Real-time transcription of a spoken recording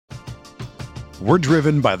We're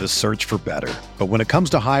driven by the search for better. But when it comes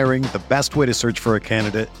to hiring, the best way to search for a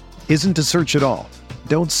candidate isn't to search at all.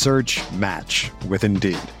 Don't search, match with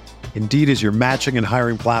Indeed. Indeed is your matching and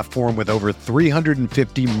hiring platform with over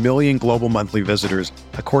 350 million global monthly visitors,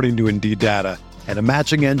 according to Indeed data, and a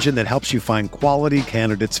matching engine that helps you find quality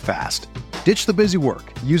candidates fast. Ditch the busy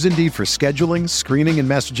work. Use Indeed for scheduling, screening, and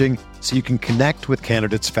messaging so you can connect with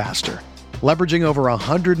candidates faster. Leveraging over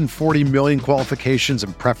 140 million qualifications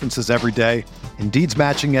and preferences every day, Indeed's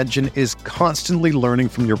matching engine is constantly learning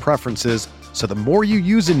from your preferences, so the more you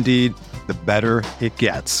use Indeed, the better it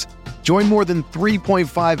gets. Join more than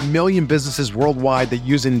 3.5 million businesses worldwide that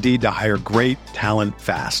use Indeed to hire great talent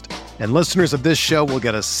fast. And listeners of this show will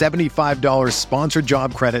get a $75 sponsored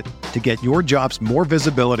job credit to get your jobs more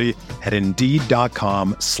visibility at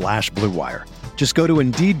Indeed.com/Blue Wire. Just go to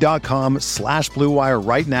Indeed.com/Blue Wire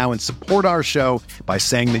right now and support our show by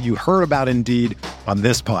saying that you heard about Indeed on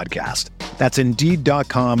this podcast. That's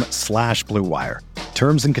Indeed.com/Blue Wire.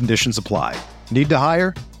 Terms and conditions apply. Need to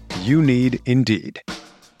hire? You need Indeed.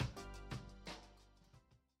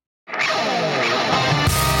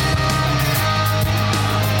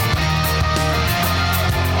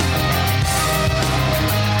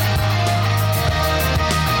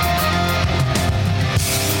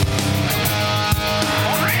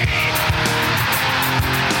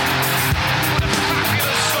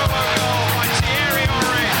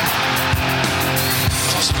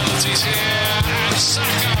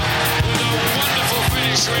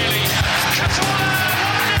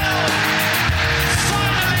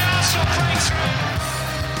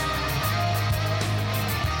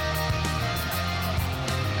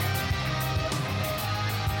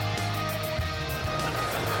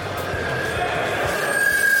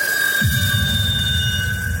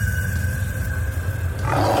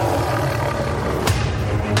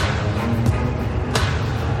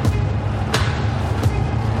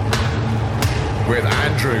 With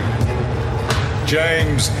Andrew,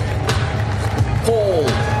 James, Paul,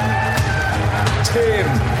 Tim,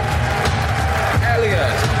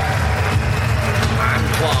 Elliot, and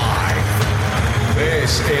Clive.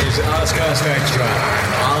 This is Arsecast Extra,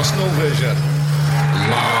 Arsenal Vision,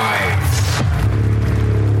 live.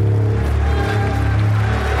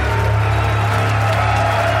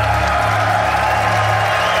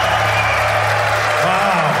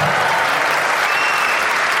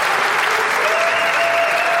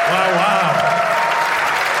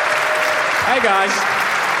 Guys.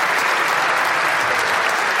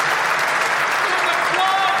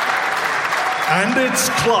 And it's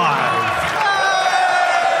Clive.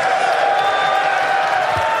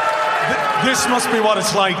 This must be what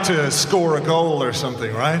it's like to score a goal or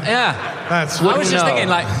something, right? Yeah. That's I was just thinking,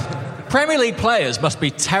 like, Premier League players must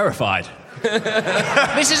be terrified.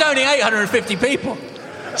 This is only 850 people.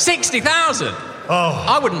 60,000. Oh.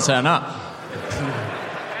 I wouldn't turn up.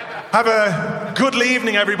 Have a good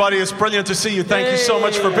evening, everybody. It's brilliant to see you. Thank you so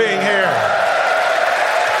much for being here.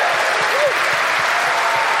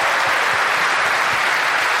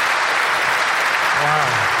 Wow.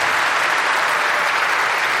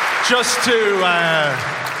 Just to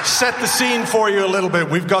set the scene for you a little bit,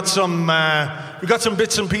 we've got some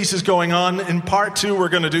bits and pieces going on. In part two, we're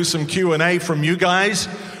going to do some Q&A from you guys.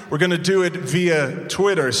 We're going to do it via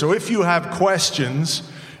Twitter. So if you have questions,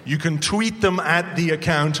 you can tweet them at the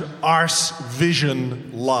account ArsenalVision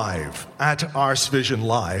Live, at ArsenalVision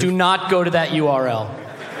Live. Do not go to that URL.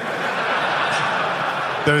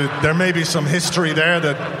 There may be some history there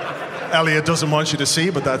that Elliot doesn't want you to see,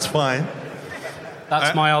 but that's fine.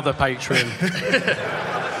 That's my other Patreon.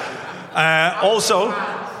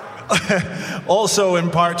 Also in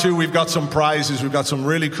part two, we've got some prizes. We've got some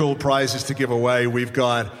really cool prizes to give away. We've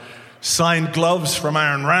got signed gloves from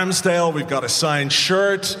Aaron Ramsdale. We've got a signed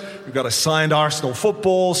shirt. We've got a signed Arsenal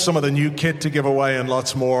football, some of the new kit to give away, and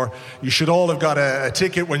lots more. You should all have got a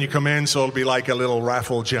ticket when you come in, so it'll be like a little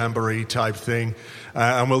raffle jamboree type thing.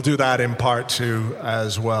 And we'll do that in part two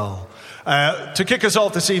as well. To kick us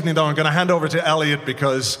off this evening, though, I'm going to hand over to Elliot,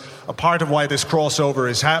 because a part of why this crossover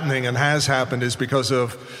is happening and has happened is because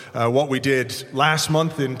of what we did last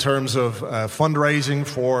month in terms of fundraising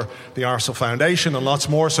for the Arsenal Foundation and lots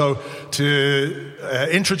more. So to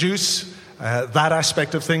introduce that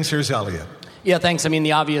aspect of things, here's Elliot. Yeah, thanks. I mean,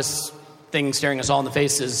 the obvious thing staring us all in the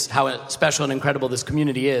face is how special and incredible this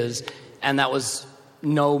community is, and that was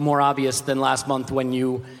no more obvious than last month when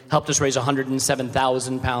you helped us raise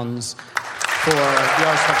 £107,000 for the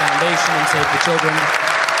Arsenal Foundation and Save the Children.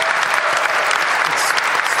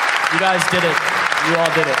 You guys did it. You all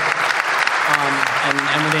did it.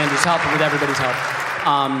 And with Andrew's help and with everybody's help.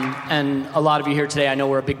 And a lot of you here today, I know,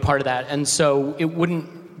 were a big part of that. And so it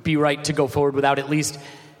wouldn't be right to go forward without at least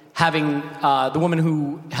having the woman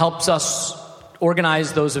who helps us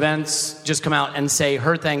organize those events just come out and say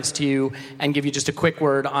her thanks to you and give you just a quick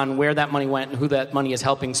word on where that money went and who that money is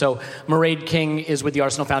helping. So Mairead King is with the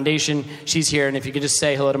Arsenal Foundation. She's here, and if you could just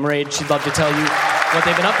say hello to Mairead, she'd love to tell you what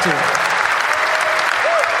they've been up to.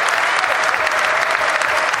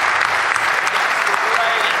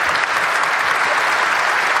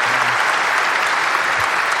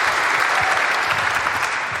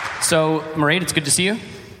 So, Mairead, it's good to see you.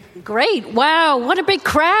 Great. Wow, what a big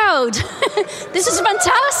crowd. This is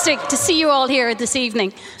fantastic to see you all here this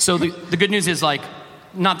evening. So the good news is, like,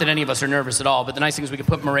 not that any of us are nervous at all, but the nice thing is we can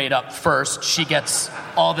put Mairead up first. She gets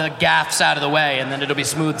all the gaffes out of the way, and then it'll be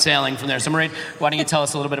smooth sailing from there. So, Mairead, why don't you tell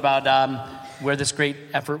us a little bit about where this great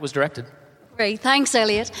effort was directed? Great. Thanks,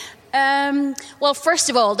 Elliot. Well, first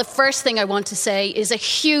of all, the first thing I want to say is a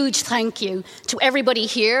huge thank you to everybody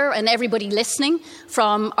here and everybody listening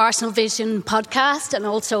from ArsenalVision podcast and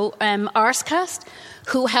also Arsecast,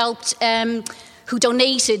 who helped, who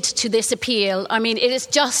donated to this appeal. I mean, it is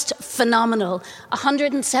just phenomenal.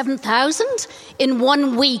 107,000 in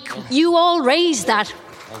 1 week. You all raised that.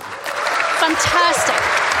 Fantastic.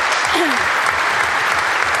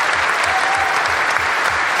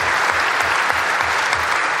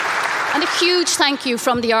 And a huge thank you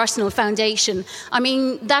from the Arsenal Foundation. I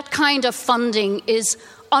mean, that kind of funding is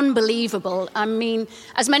unbelievable. I mean,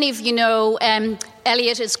 as many of you know,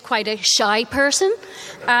 Elliot is quite a shy person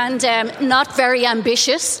and not very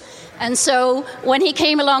ambitious. And so when he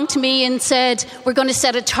came along to me and said, we're going to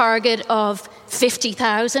set a target of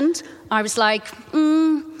 50,000, I was like,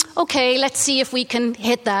 okay, let's see if we can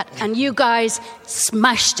hit that. And you guys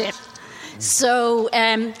smashed it. So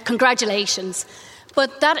congratulations.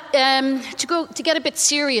 But that, to get a bit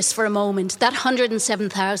serious for a moment, that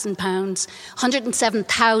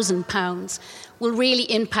 £107,000 will really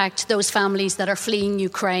impact those families that are fleeing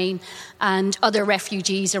Ukraine and other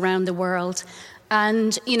refugees around the world.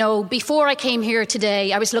 And, you know, before I came here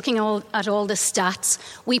today, I was looking at all the stats.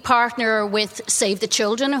 We partner with Save the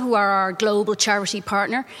Children, who are our global charity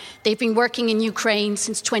partner. They've been working in Ukraine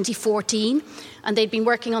since 2014. And they'd been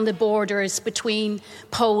working on the borders between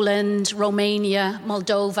Poland, Romania,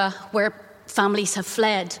 Moldova, where families have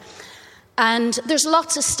fled. And there's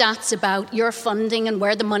lots of stats about your funding and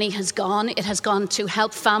where the money has gone. It has gone to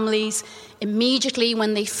help families immediately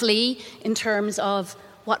when they flee in terms of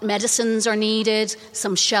what medicines are needed,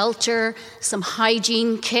 some shelter, some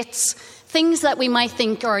hygiene kits, things that we might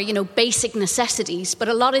think are, you know, basic necessities. But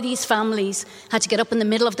a lot of these families had to get up in the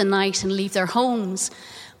middle of the night and leave their homes.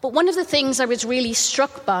 But one of the things I was really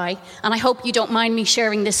struck by, and I hope you don't mind me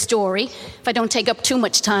sharing this story, if I don't take up too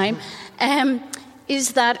much time,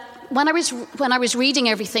 is that when I was reading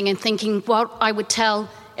everything and thinking what I would tell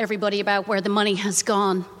everybody about where the money has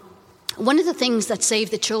gone, one of the things that Save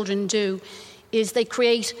the Children do is they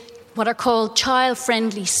create what are called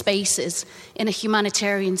child-friendly spaces in a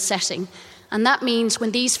humanitarian setting. And that means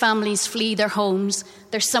when these families flee their homes,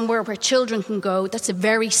 there's somewhere where children can go that's a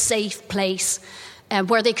very safe place,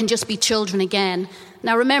 where they can just be children again.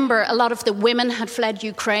 Now remember, a lot of the women had fled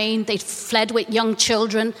Ukraine, they'd fled with young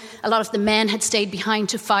children, a lot of the men had stayed behind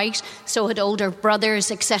to fight, so had older brothers,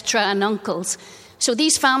 etc., and uncles. So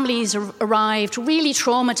these families arrived really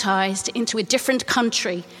traumatised into a different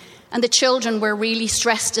country, and the children were really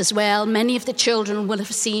stressed as well. Many of the children would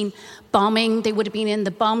have seen bombing, they would have been in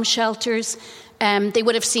the bomb shelters, they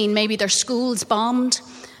would have seen maybe their schools bombed,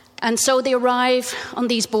 and so they arrive on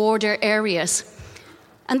these border areas.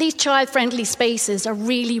 And these child-friendly spaces are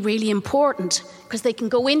really, really important because they can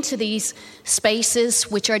go into these spaces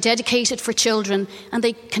which are dedicated for children and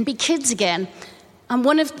they can be kids again. And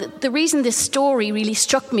one of the reason this story really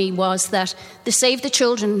struck me was that the Save the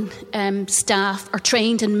Children staff are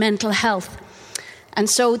trained in mental health. And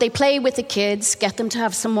so they play with the kids, get them to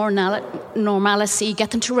have some more normalcy,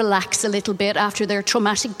 get them to relax a little bit after their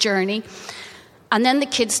traumatic journey. And then the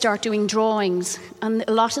kids start doing drawings, and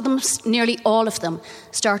a lot of them, nearly all of them,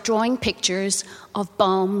 start drawing pictures of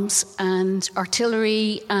bombs and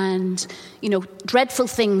artillery and, you know, dreadful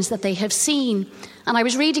things that they have seen. And I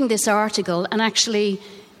was reading this article, and actually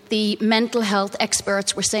the mental health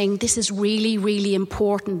experts were saying this is really, really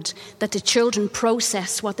important, that the children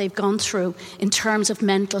process what they've gone through in terms of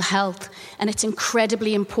mental health. And it's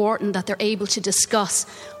incredibly important that they're able to discuss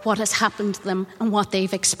what has happened to them and what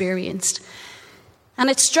they've experienced. And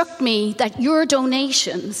it struck me that your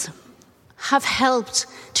donations have helped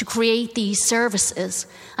to create these services.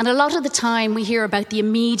 And a lot of the time we hear about the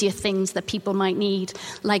immediate things that people might need,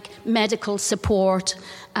 like medical support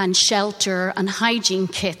and shelter and hygiene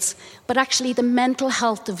kits. But actually the mental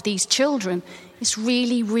health of these children is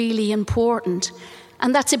really, really important.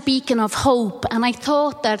 And that's a beacon of hope. And I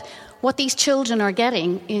thought that what these children are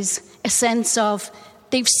getting is a sense of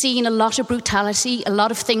they've seen a lot of brutality, a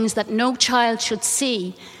lot of things that no child should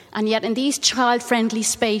see. And yet in these child-friendly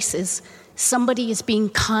spaces, somebody is being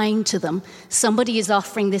kind to them. Somebody is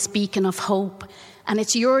offering this beacon of hope. And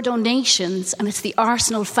it's your donations and it's the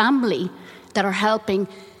Arsenal family that are helping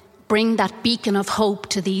bring that beacon of hope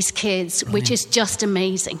to these kids, which is just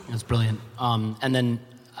amazing. That's brilliant. And then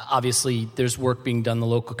obviously there's work being done in the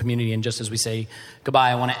local community, and just as we say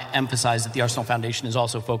goodbye, I want to emphasize that the Arsenal Foundation is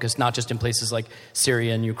also focused not just in places like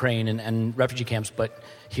Syria and Ukraine and refugee camps, but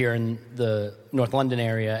here in the North London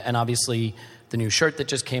area. And obviously the new shirt that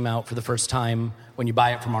just came out for the first time, when you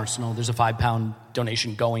buy it from Arsenal, there's a £5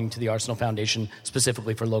 donation going to the Arsenal Foundation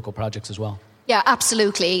specifically for local projects as well. Yeah,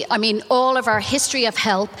 absolutely. I mean, all of our history of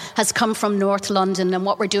help has come from North London and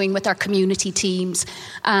what we're doing with our community teams.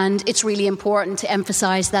 And it's really important to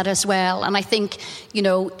emphasise that as well. And I think,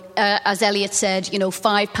 as Elliot said,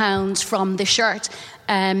 £5 from the shirt,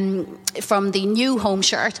 from the new home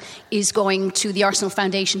shirt, is going to the Arsenal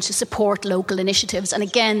Foundation to support local initiatives. And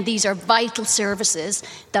again, these are vital services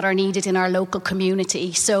that are needed in our local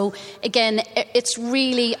community. So again,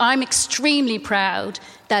 I'm extremely proud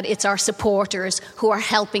that it's our supporters who are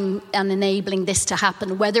helping and enabling this to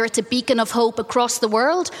happen, whether it's a beacon of hope across the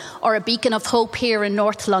world or a beacon of hope here in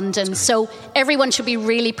North London. So everyone should be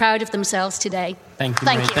really proud of themselves today. Thank you,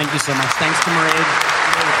 Mairead. Thank you so much. Thanks to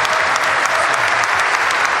Mairead.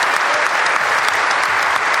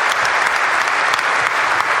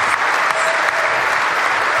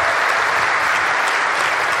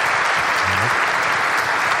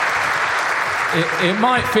 It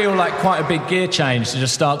might feel like quite a big gear change to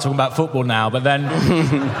just start talking about football now, but then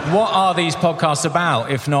what are these podcasts about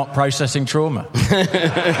if not processing trauma?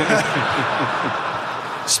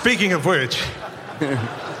 Speaking of which,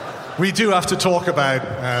 we do have to talk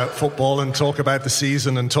about football and talk about the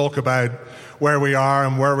season and talk about where we are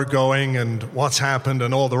and where we're going and what's happened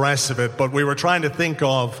and all the rest of it. But we were trying to think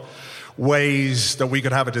of ways that we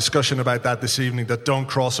could have a discussion about that this evening that don't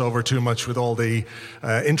cross over too much with all the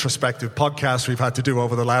introspective podcasts we've had to do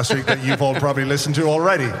over the last week that you've all probably listened to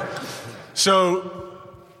already. So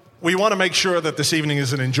we want to make sure that this evening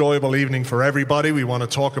is an enjoyable evening for everybody. We want to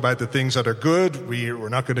talk about the things that are good. We're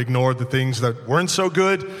not going to ignore the things that weren't so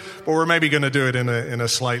good, but we're maybe going to do it in a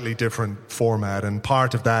slightly different format. And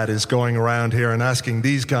part of that is going around here and asking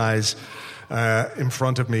these guys in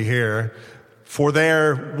front of me here for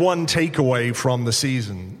their one takeaway from the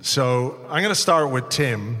season. So I'm going to start with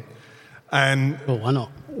Tim. And why not?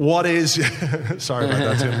 What is... Sorry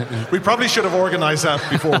about that, Tim. We probably should have organised that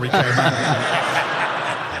before we came.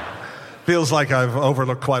 Feels like I've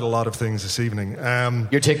overlooked quite a lot of things this evening.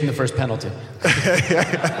 You're taking the first penalty.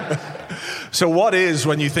 So what is,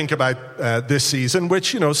 when you think about this season,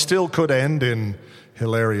 which, still could end in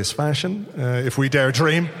hilarious fashion, if we dare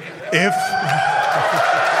dream,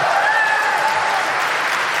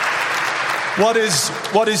 What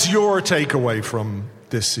is your takeaway from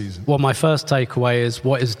this season? Well, my first takeaway is,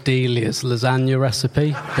 what is Delia's lasagna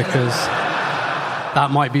recipe? Because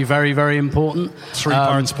that might be very, very important. 3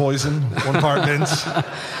 parts poison, 1 part mince.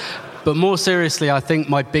 But more seriously, I think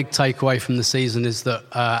my big takeaway from the season is that,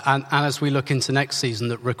 and as we look into next season,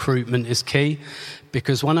 that recruitment is key.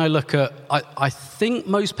 Because when I look at, I think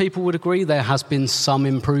most people would agree there has been some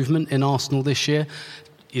improvement in Arsenal this year.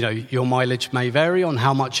 Your mileage may vary on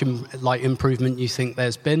how much improvement you think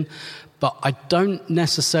there's been, but I don't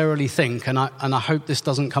necessarily think, and I hope this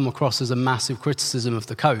doesn't come across as a massive criticism of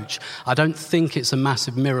the coach, I don't think it's a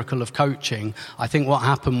massive miracle of coaching. I think what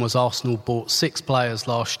happened was Arsenal bought 6 players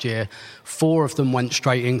last year, 4 of them went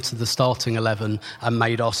straight into the starting 11 and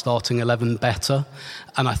made our starting 11 better.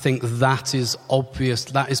 And I think that is obvious.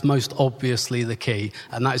 That is most obviously the key.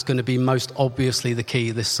 And that is going to be most obviously the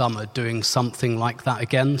key this summer, doing something like that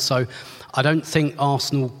again. So I don't think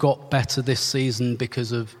Arsenal got better this season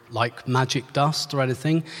because of magic dust or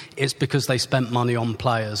anything. It's because they spent money on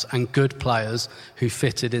players, and good players who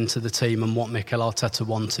fitted into the team and what Mikel Arteta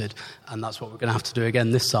wanted. And that's what we're going to have to do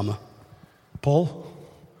again this summer. Paul?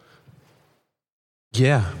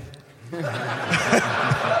 Yeah.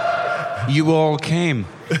 You all came.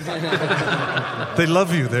 They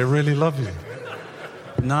love you. They really love you.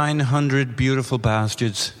 900 beautiful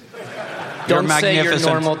bastards. Don't say your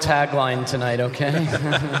normal tagline tonight, okay?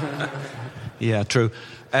 Yeah, true.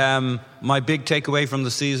 My big takeaway from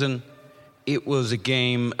the season, it was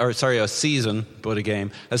a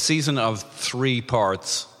season of 3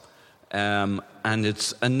 parts. And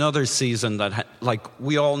it's another season that, like,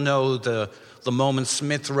 we all know the moment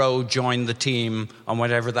Smith Rowe joined the team on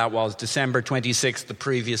whatever that was, December 26th, the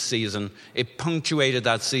previous season. It punctuated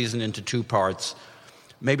that season into 2 parts.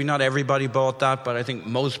 Maybe not everybody bought that, but I think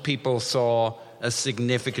most people saw a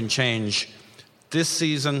significant change. This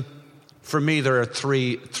season, for me, there are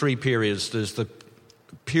three periods. There's the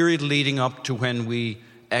period leading up to when we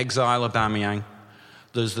exile Aubameyang.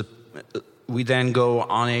 We then go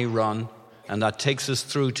on a run, and that takes us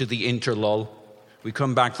through to the interlull. We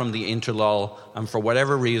come back from the interlull, and for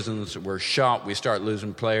whatever reasons, we're shot, we start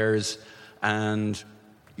losing players, and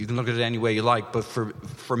you can look at it any way you like, but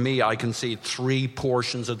for me, I can see 3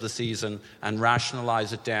 portions of the season and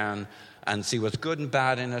rationalize it down and see what's good and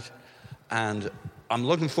bad in it. And I'm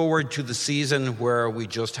looking forward to the season where we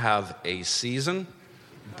just have a season,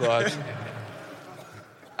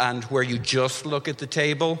 and where you just look at the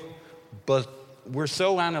table. But we're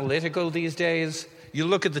so analytical these days. You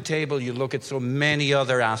look at the table, you look at so many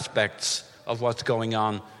other aspects of what's going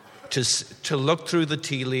on, to look through the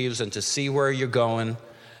tea leaves and to see where you're going.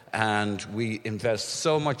 And we invest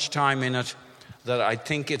so much time in it that I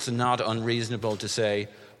think it's not unreasonable to say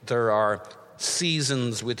there are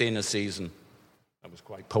seasons within a season. That was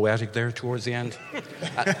quite poetic there towards the end.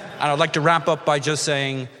 And I'd like to wrap up by just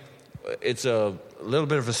saying it's a little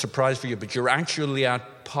bit of a surprise for you, but you're actually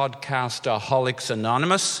at Podcastaholics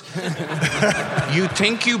Anonymous. You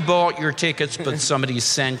think you bought your tickets, but somebody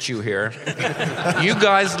sent you here. You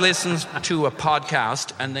guys listen to a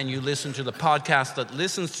podcast, and then you listen to the podcast that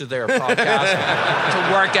listens to their podcast to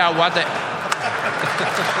work out what they...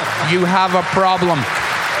 You have a problem.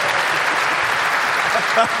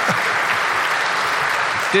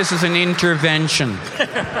 This is an intervention.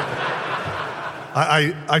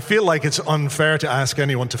 I feel like it's unfair to ask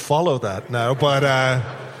anyone to follow that now, but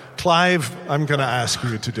Clive, I'm going to ask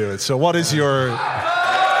you to do it. So what is your... Oh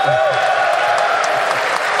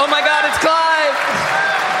my God, it's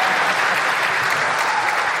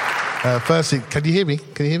Clive! Firstly, can you hear me?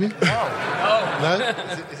 Can you hear me? Oh. No?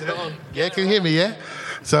 Is it on? Yeah, can you hear me, yeah?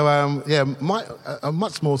 So,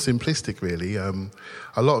 much more simplistic, really. A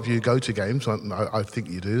lot of you go to games, I think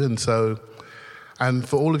you do, and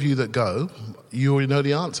for all of you that go, you already know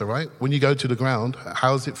the answer, right? When you go to the ground,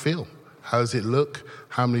 how does it feel? How does it look?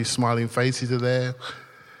 How many smiling faces are there?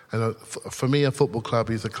 And for me, a football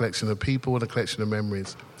club is a collection of people and a collection of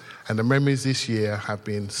memories. And the memories this year have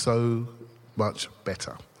been so much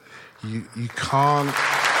better. You can't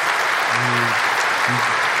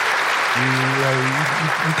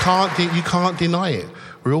deny it.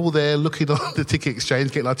 We're all there looking on the ticket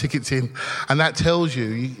exchange, getting our tickets in, and that tells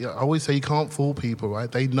you, I always say you can't fool people,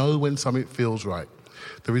 right? They know when something feels right.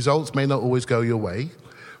 The results may not always go your way,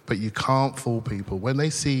 but you can't fool people. When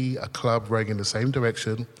they see a club rowing in the same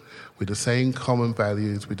direction, with the same common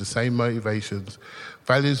values, with the same motivations,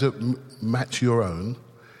 values that match your own,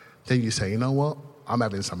 then you say, you know what? I'm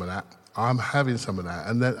having some of that. I'm having some of that.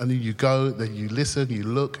 And then you go, then you listen, you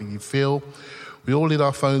look, and you feel. We all need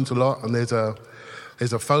our phones a lot, and there's a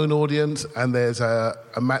phone audience, and there's a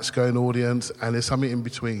match-going audience, and there's something in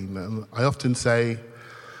between. And I often say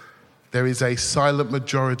there is a silent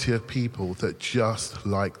majority of people that just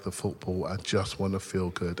like the football and just want to feel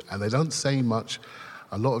good. And they don't say much.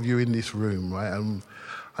 A lot of you in this room, right? And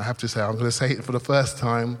I have to say, I'm going to say it for the first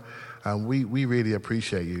time, and we really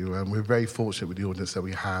appreciate you, and we're very fortunate with the audience that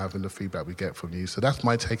we have and the feedback we get from you. So that's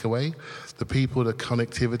my takeaway. The people, the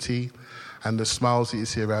connectivity, and the smiles that you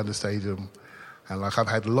see around the stadium. And like, I've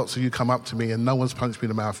had lots of you come up to me and no one's punched me in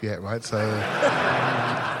the mouth yet, right?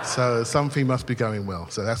 So something must be going well.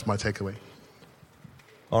 So that's my takeaway.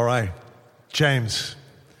 All right. James.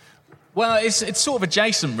 Well, it's sort of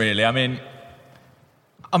adjacent, really. I mean,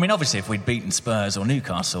 obviously, if we'd beaten Spurs or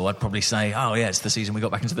Newcastle, I'd probably say, oh, yeah, it's the season we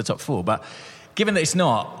got back into the top 4. But given that it's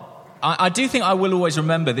not, I do think I will always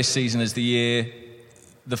remember this season as the year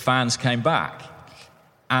the fans came back.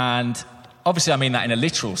 And obviously, I mean that in a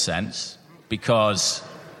literal sense, because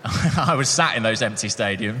I was sat in those empty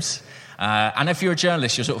stadiums. And if you're a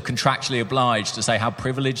journalist, you're sort of contractually obliged to say how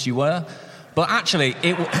privileged you were. But actually,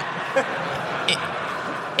 it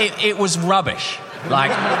was rubbish.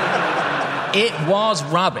 Like, it was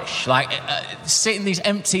rubbish. Like, sitting in these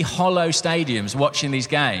empty, hollow stadiums watching these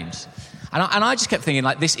games. And I just kept thinking,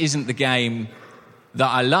 like, this isn't the game that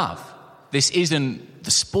I love. This isn't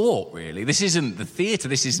the sport, really. This isn't the theatre.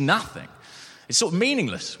 This is nothing. It's sort of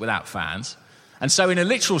meaningless without fans. And so in a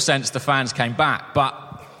literal sense, the fans came back. But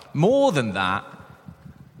more than that,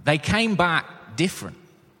 they came back different.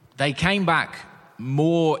 They came back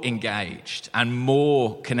more engaged and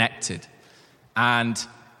more connected. And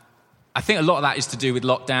I think a lot of that is to do with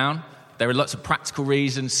lockdown. there are lots of practical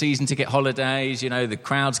reasons, season ticket holidays, the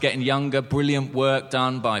crowd's getting younger, brilliant work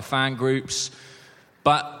done by fan groups.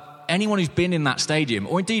 But anyone who's been in that stadium,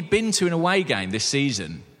 or indeed been to an away game this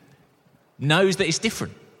season, knows that it's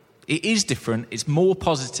different. It is different. It's more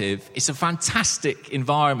positive. It's a fantastic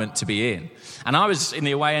environment to be in. And I was in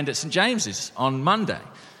the away end at St James's on Monday,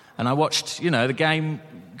 and I watched, the game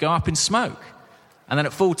go up in smoke. And then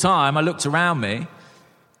at full time, I looked around me,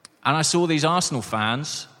 and I saw these Arsenal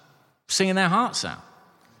fans singing their hearts out.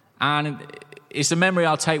 And it's a memory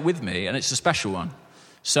I'll take with me, and it's a special one.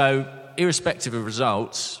 So, irrespective of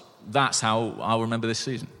results, that's how I'll remember this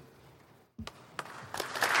season.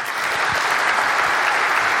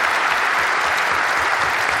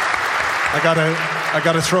 I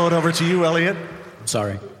gotta throw it over to you, Elliot. I'm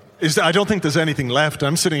sorry. I don't think there's anything left.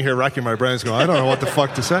 I'm sitting here racking my brains going, I don't know what the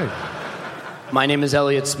fuck to say. My name is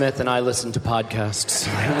Elliot Smith, and I listen to podcasts.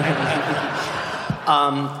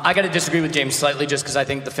 I got to disagree with James slightly, just because I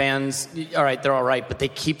think the fans, all right, they're all right, but they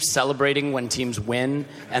keep celebrating when teams win,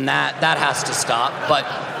 and that has to stop. But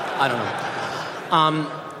I don't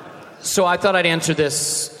know. So I thought I'd answer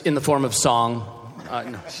this in the form of song.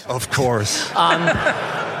 No. Of course.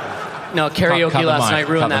 No, karaoke last night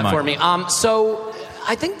ruined that for me. So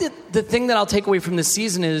I think that the thing that I'll take away from this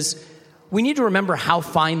season is we need to remember how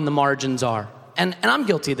fine the margins are. And I'm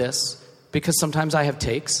guilty of this, because sometimes I have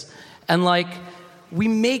takes. And we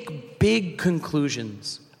make big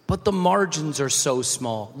conclusions, but the margins are so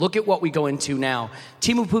small. Look at what we go into now.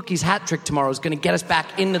 Timu Puki's hat trick tomorrow is going to get us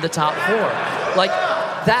back into the top 4.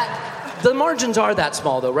 The margins are that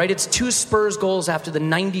small, though, right? It's 2 Spurs goals after the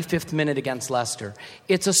 95th minute against Leicester.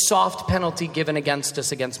 It's a soft penalty given against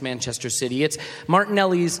us against Manchester City. It's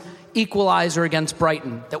Martinelli's equalizer against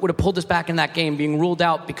Brighton that would have pulled us back in that game, being ruled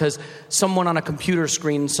out because someone on a computer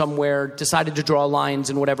screen somewhere decided to draw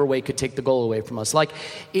lines in whatever way could take the goal away from us.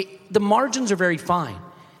 The margins are very fine.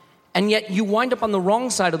 And yet you wind up on the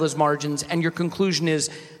wrong side of those margins, and your conclusion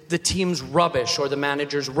is the team's rubbish, or the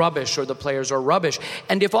manager's rubbish, or the players are rubbish.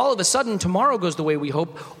 And if all of a sudden tomorrow goes the way we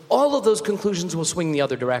hope, all of those conclusions will swing the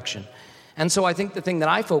other direction. And so I think the thing that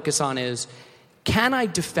I focus on is, can I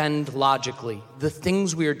defend logically the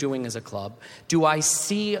things we are doing as a club? Do I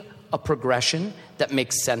see a progression that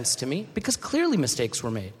makes sense to me? Because clearly mistakes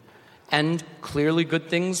were made. And clearly good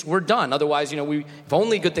things were done. Otherwise, if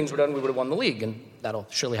only good things were done, we would have won the league. And that'll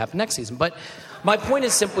surely happen next season. But my point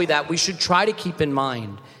is simply that we should try to keep in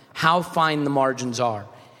mind how fine the margins are.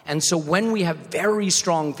 And so when we have very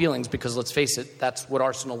strong feelings, because let's face it, that's what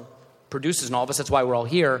Arsenal produces in all of us, that's why we're all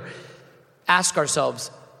here, ask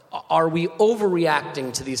ourselves, are we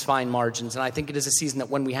overreacting to these fine margins? And I think it is a season that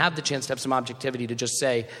when we have the chance to have some objectivity to just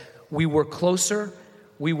say, we were closer,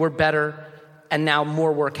 we were better, and now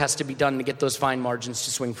more work has to be done to get those fine margins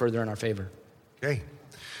to swing further in our favor. Okay.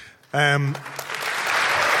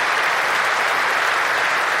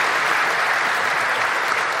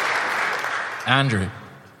 Andrew.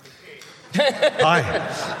 Hi.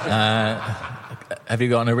 Have you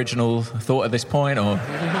got an original thought at this point, or?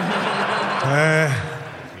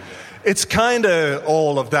 It's kind of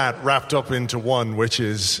all of that wrapped up into one, which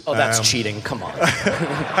is... Oh, that's cheating. Come on.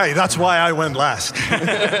 Hey, that's why I went last.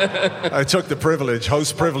 I took the privilege,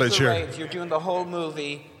 host privilege here. Right. You're doing the whole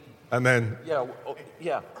movie. And then...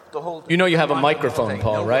 Yeah, the whole... You know you have a microphone,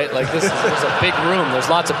 Paul, right? This is a big room. There's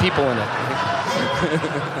lots of people in it.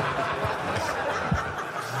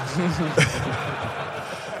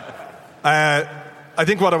 I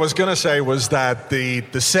think what I was going to say was that the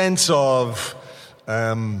sense of,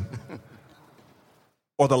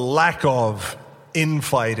 or the lack of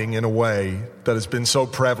infighting in a way that has been so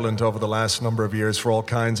prevalent over the last number of years for all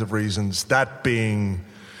kinds of reasons, that being,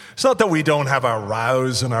 it's not that we don't have our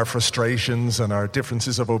rows and our frustrations and our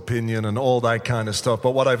differences of opinion and all that kind of stuff,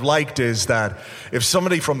 but what I've liked is that if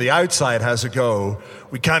somebody from the outside has a go,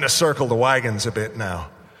 we kind of circle the wagons a bit now.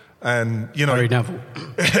 And, Harry Neville.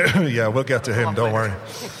 Yeah, we'll get to him, don't worry.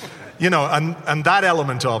 And that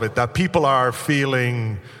element of it, that people are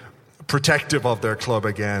feeling protective of their club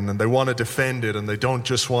again, and they want to defend it, and they don't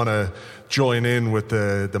just want to join in with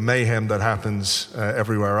the mayhem that happens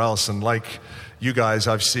everywhere else. And like you guys,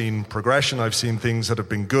 I've seen progression, I've seen things that have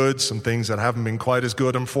been good, some things that haven't been quite as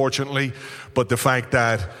good, unfortunately. But the fact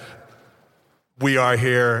that we are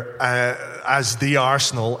here as the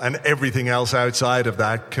Arsenal, and everything else outside of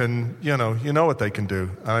that can, you know what they can do.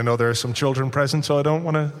 And I know there are some children present, so I don't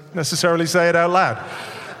want to necessarily say it out loud.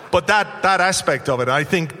 But that aspect of it, I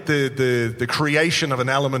think the creation of an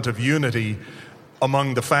element of unity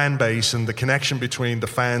among the fan base and the connection between the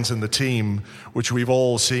fans and the team, which we've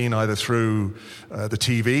all seen either through the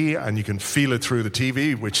TV, and you can feel it through the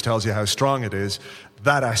TV, which tells you how strong it is.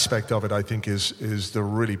 That aspect of it, I think, is the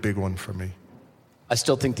really big one for me. I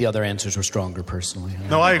still think the other answers were stronger, personally.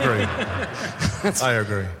 No, I agree. I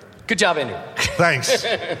agree. Good job, Andrew. Thanks.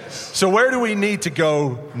 So where do we need to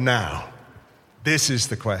go now? This is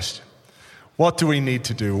the question. What do we need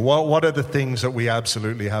to do? What are the things that we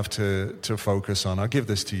absolutely have to focus on? I'll give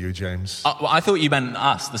this to you, James. Well, I thought you meant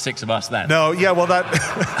us, the six of us then. No, yeah, well, that...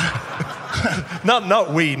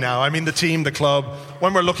 not we now. I mean, the team, the club.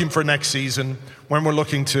 When we're looking for next season, when we're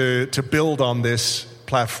looking to build on this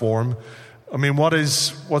platform, I mean,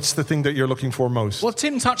 what's the thing that you're looking for most? Well,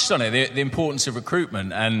 Tim touched on it, the importance of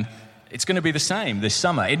recruitment, and it's going to be the same this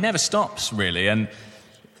summer. It never stops, really, and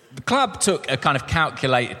the club took a kind of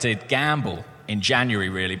calculated gamble in January,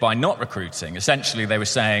 really, by not recruiting. Essentially, they were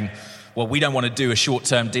saying, well, we don't want to do a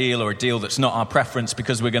short-term deal or a deal that's not our preference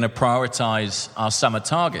because we're going to prioritise our summer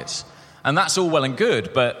targets. And that's all well and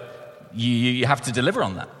good, but you have to deliver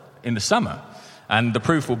on that in the summer. And the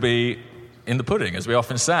proof will be in the pudding, as we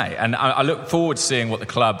often say. And I look forward to seeing what the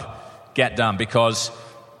club get done because,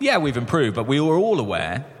 yeah, we've improved, but we were all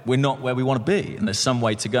aware we're not where we want to be, and there's some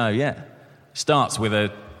way to go, yeah. Starts with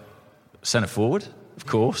a centre forward, of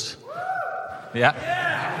course. Yeah.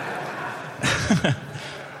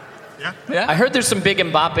 Yeah. I heard there's some big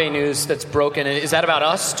Mbappe news that's broken. Is that about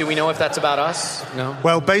us? Do we know if that's about us? No.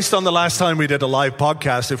 Well, based on the last time we did a live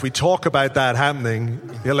podcast, if we talk about that happening,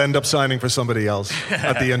 he'll end up signing for somebody else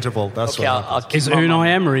at the interval. That's okay, what I'll keep Is Unai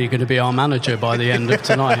Emery going to be our manager by the end of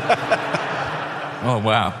tonight? Oh,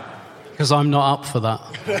 wow. Because I'm not up for that.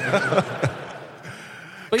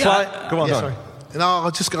 But yeah, Go on, Yeah. sorry. No, I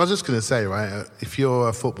was just going to say, right, if you're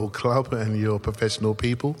a football club and you're professional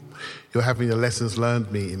people, you're having a lessons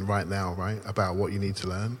learned meeting right now, right, about what you need to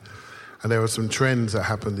learn. And there are some trends that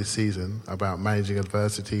happened this season about managing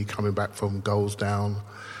adversity, coming back from goals down,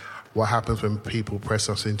 what happens when people press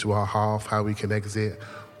us into our half, how we can exit,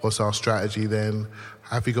 what's our strategy then,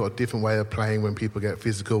 have we got a different way of playing when people get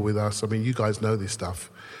physical with us? I mean, you guys know this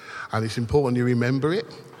stuff. And it's important you remember it.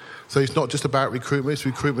 So it's not just about recruitment, it's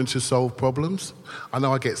recruitment to solve problems. I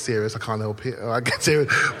know I get serious, I can't help it, I get serious,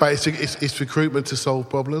 but it's recruitment to solve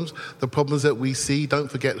problems. The problems that we see, don't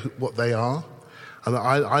forget what they are. And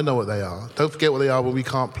I know what they are. Don't forget what they are when we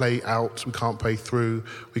can't play out, we can't play through,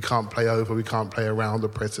 we can't play over, we can't play around the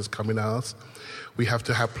press that's coming at us. We have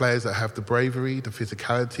to have players that have the bravery, the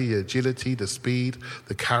physicality, the agility, the speed,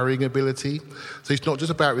 the carrying ability. So it's not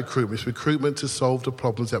just about recruitment, it's recruitment to solve the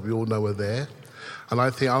problems that we all know are there. And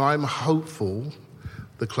I'm hopeful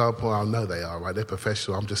the club, well, I know they are, right? They're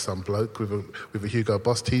professional. I'm just some bloke with a Hugo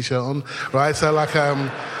Boss T-shirt on, right? So,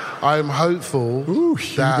 I'm hopeful. Ooh,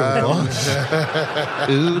 Hugo Boss.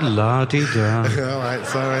 Ooh, la-di-da. All right,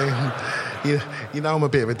 sorry. You know I'm a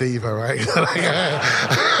bit of a diva, right?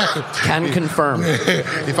 Can confirm.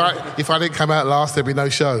 If I didn't come out last, there'd be no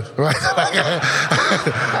show, right?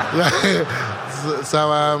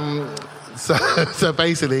 So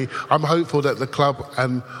basically, I'm hopeful that the club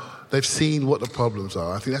and they've seen what the problems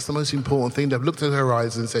are. I think that's the most important thing. They've looked at the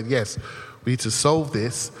horizon and said, yes, we need to solve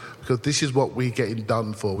this because this is what we're getting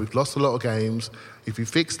done for. We've lost a lot of games. If we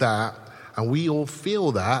fix that, and we all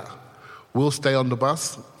feel that, we'll stay on the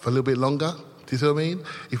bus for a little bit longer. Do you see what I mean?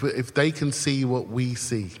 If they can see what we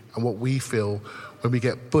see and what we feel when we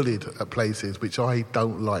get bullied at places, which I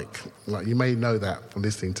don't like. Like, you may know that from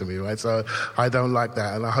listening to me, right? So I don't like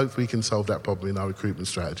that, and I hope we can solve that problem in our recruitment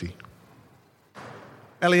strategy.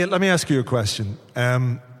 Elliot, let me ask you a question.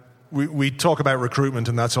 We talk about recruitment,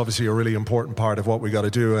 and that's obviously a really important part of what we got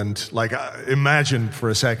to do. And imagine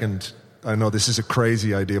for a second, I know this is a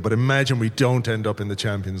crazy idea, but imagine we don't end up in the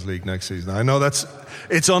Champions League next season. I know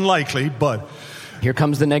it's unlikely, but Here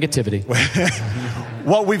comes the negativity.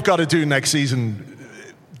 What we've got to do next season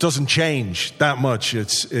doesn't change that much.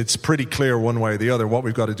 It's pretty clear one way or the other what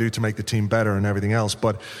we've got to do to make the team better and everything else.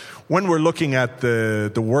 But when we're looking at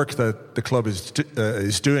the work that the club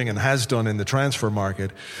is doing and has done in the transfer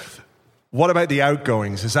market, what about the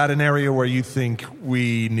outgoings? Is that an area where you think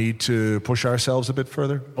we need to push ourselves a bit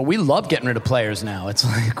further? Well, we love getting rid of players now. It's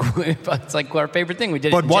like our favorite thing. We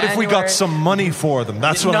did. But it in what January. if we got some money for them?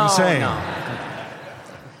 That's what I'm saying. No.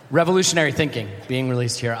 Revolutionary thinking being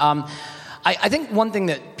released here. I think one thing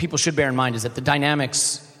that people should bear in mind is that the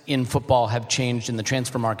dynamics in football have changed in the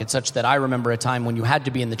transfer market such that I remember a time when you had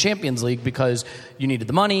to be in the Champions League because you needed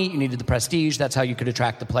the money, you needed the prestige, that's how you could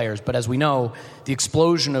attract the players. But as we know, the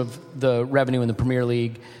explosion of the revenue in the Premier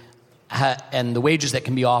League and the wages that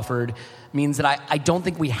can be offered means that I don't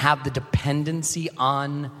think we have the dependency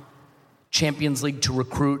on Champions League to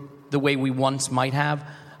recruit the way we once might have.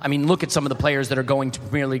 I mean, look at some of the players that are going to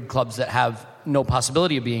Premier League clubs that have no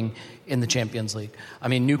possibility of being in the Champions League. I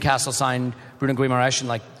mean, Newcastle signed Bruno Guimaraes,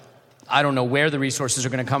 and I don't know where the resources are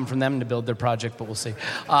going to come from them to build their project, but we'll see.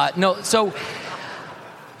 So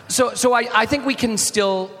I think we can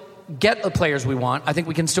still get the players we want. I think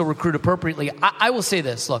we can still recruit appropriately. I will say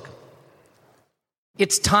this, look.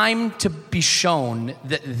 It's time to be shown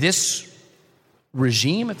that this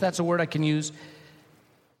regime, if that's a word I can use,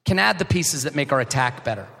 can add the pieces that make our attack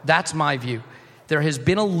better. That's my view. There has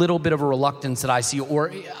been a little bit of a reluctance that I see,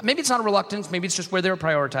 or maybe it's not a reluctance, maybe it's just where they're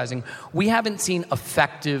prioritizing. We haven't seen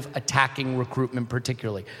effective attacking recruitment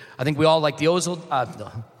particularly. I think we all like the Ozil,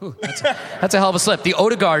 that's a hell of a slip. The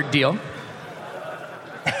Odegaard deal.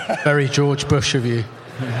 Very George Bush of you.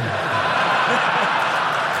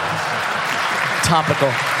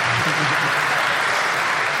 Topical.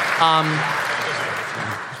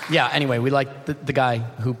 Yeah, anyway, we like the guy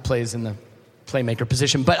who plays in the playmaker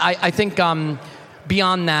position. But I think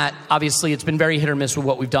beyond that, obviously, it's been very hit or miss with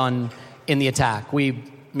what we've done in the attack. We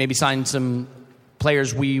maybe signed some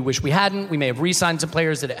players we wish we hadn't. We may have re-signed some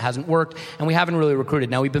players that it hasn't worked, and we haven't really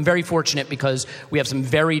recruited. Now, we've been very fortunate because we have some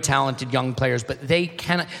very talented young players, but you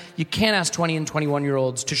can't ask 20 and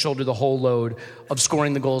 21-year-olds to shoulder the whole load of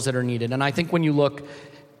scoring the goals that are needed. And I think when you look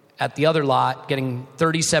at the other lot, getting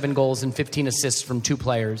 37 goals and 15 assists from 2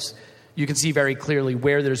 players, you can see very clearly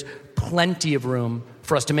where there's plenty of room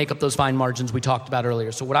for us to make up those fine margins we talked about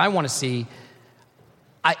earlier. So what I want to see,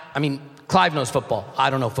 I mean, Clive knows football. I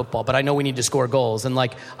don't know football, but I know we need to score goals. And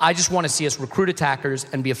I just want to see us recruit attackers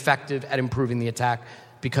and be effective at improving the attack,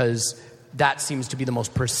 because that seems to be the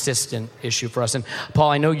most persistent issue for us. And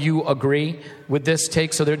Paul, I know you agree with this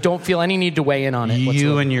take, so don't feel any need to weigh in on it whatsoever.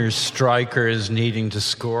 You and your strikers needing to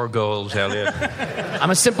score goals, Elliot.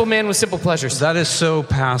 I'm a simple man with simple pleasures. That is so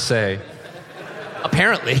passé.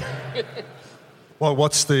 Apparently. Well,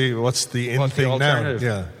 what's the in thing now?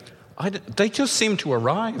 Yeah. They just seem to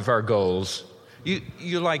arrive, our goals. You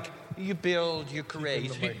build, you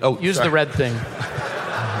create. Use the red thing.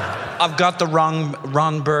 I've got the wrong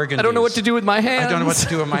Ron Burgundy. I don't know what to do with my hands. I don't know what to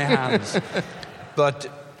do with my hands. But,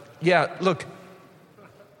 yeah, look,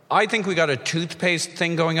 I think we got a toothpaste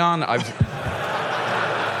thing going on.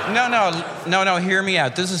 No, hear me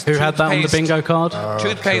out. This is Who had that on the bingo card?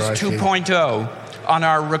 Toothpaste 2.0 on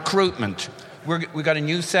our recruitment. We got a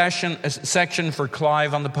new section for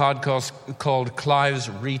Clive on the podcast called Clive's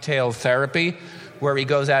Retail Therapy, where he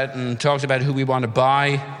goes out and talks about who we want to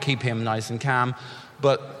buy, keep him nice and calm.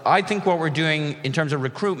 But I think what we're doing in terms of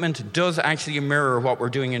recruitment does actually mirror what we're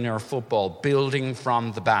doing in our football, building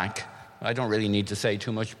from the back. I don't really need to say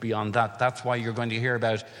too much beyond that. That's why you're going to hear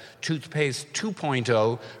about Toothpaste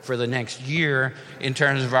 2.0 for the next year in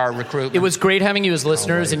terms of our recruitment. It was great having you as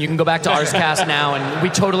listeners, and you can go back to Arsecast now, and we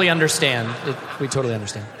totally understand. We totally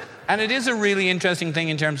understand. And it is a really interesting thing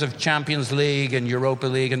in terms of Champions League and Europa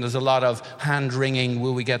League, and there's a lot of hand-wringing,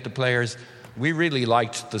 will we get the players? We really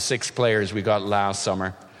liked the 6 players we got last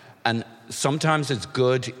summer. And sometimes it's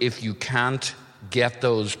good if you can't get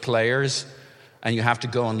those players, and you have to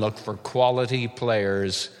go and look for quality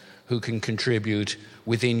players who can contribute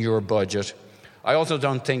within your budget. I also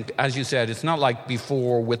don't think, as you said, it's not like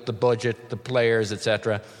before with the budget, the players,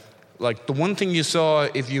 etc. Like the one thing you saw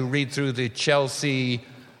if you read through the Chelsea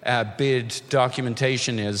bid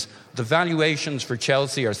documentation is the valuations for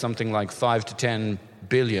Chelsea are something like 5 to 10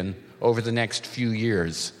 billion over the next few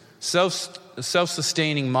years.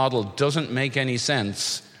 Self-sustaining model doesn't make any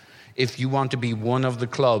sense if you want to be one of the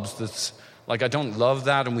clubs that's like, I don't love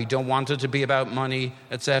that, and we don't want it to be about money,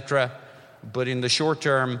 etc. But in the short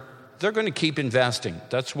term, they're going to keep investing.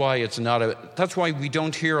 That's why that's why we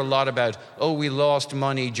don't hear a lot about, oh, we lost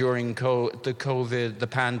money during the COVID, the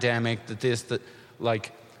pandemic, that.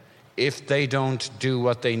 Like, if they don't do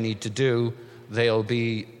what they need to do, they'll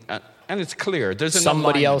be, and it's clear.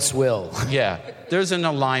 Somebody else will. Yeah, there's an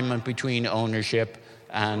alignment between ownership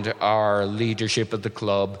and our leadership at the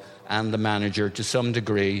club and the manager to some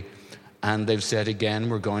degree. And they've said,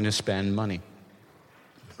 again, we're going to spend money.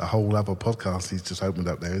 A whole other podcast he's just opened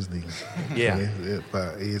up there, isn't he? Yeah.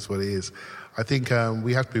 But it is what it is. I think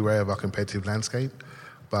we have to be aware of our competitive landscape,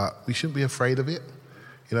 but we shouldn't be afraid of it.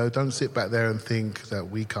 You know, don't sit back there and think that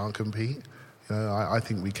we can't compete. You know, I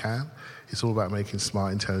think we can. It's all about making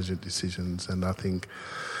smart, intelligent decisions. And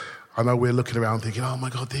I know we're looking around thinking, oh my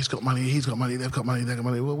God, he's got money, they've got money, they've got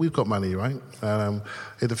money. Well, we've got money, right?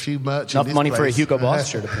 There's a few merchandise. Enough money for a Hugo Boss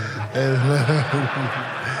shirt.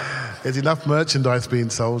 There's enough merchandise being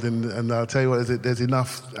sold, and I'll tell you what, there's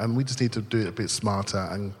enough, and we just need to do it a bit smarter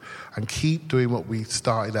and keep doing what we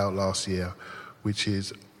started out last year, which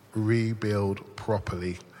is rebuild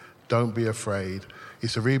properly. Don't be afraid.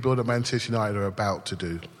 It's a rebuild that Manchester United are about to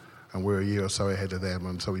do, and we're a year or so ahead of them,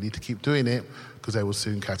 and so we need to keep doing it because they will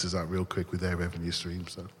soon catch us up real quick with their revenue stream.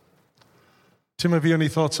 So, Tim, have you any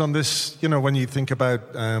thoughts on this? You know, when you think about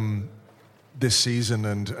this season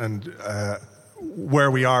and where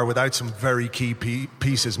we are without some very key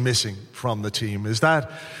pieces missing from the team, is that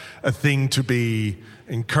a thing to be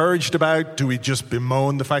encouraged about? Do we just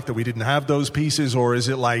bemoan the fact that we didn't have those pieces, or is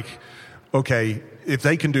it like, okay, if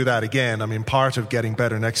they can do that again, I mean, part of getting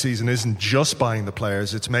better next season isn't just buying the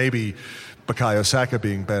players, it's maybe Bukayo Saka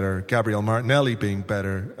being better, Gabriel Martinelli being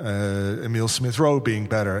better, Emile Smith-Rowe being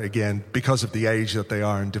better, again, because of the age that they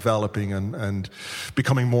are and developing and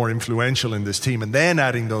becoming more influential in this team, and then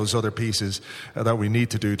adding those other pieces that we need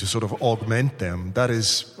to do to sort of augment them. That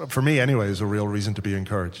is, for me anyway, is a real reason to be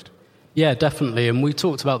encouraged. Yeah, definitely. And we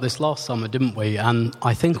talked about this last summer, didn't we? And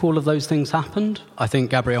I think all of those things happened. I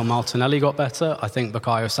think Gabriel Martinelli got better. I think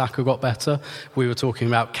Bukayo Saka got better. We were talking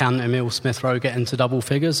about, can Emile Smith-Rowe get into double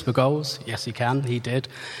figures for goals? Yes, he can. He did.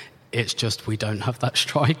 It's just we don't have that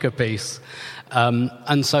striker piece.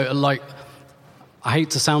 And so, like, I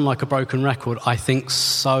hate to sound like a broken record. I think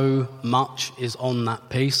so much is on that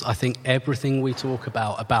piece. I think everything we talk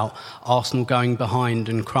about Arsenal going behind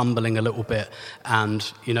and crumbling a little bit,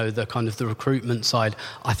 and, you know, the kind of the recruitment side,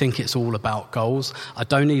 I think it's all about goals. I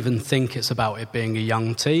don't even think it's about it being a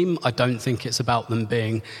young team. I don't think it's about them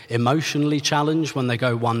being emotionally challenged when they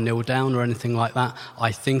go 1-0 down or anything like that.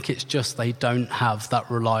 I think it's just they don't have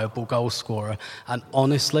that reliable goal scorer. And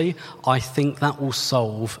honestly, I think that will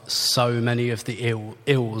solve so many of the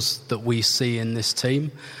ills that we see in this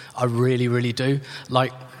team. I really, really do.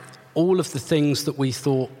 Like, all of the things that we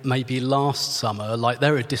thought maybe last summer, like,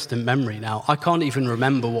 they're a distant memory now. I can't even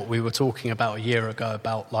remember what we were talking about a year ago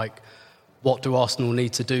about, like, what do Arsenal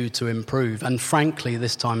need to do to improve? And frankly,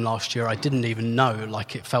 this time last year, I didn't even know.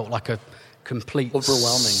 Like, it felt like a complete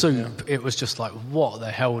overwhelming soup. Yeah. It was just like, what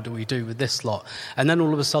the hell do we do with this lot? And then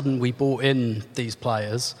all of a sudden we brought in these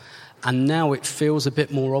players, and now it feels a bit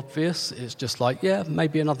more obvious. It's just like, yeah,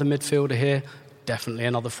 maybe another midfielder here, definitely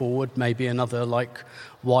another forward, maybe another, like,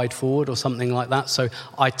 wide forward or something like that. So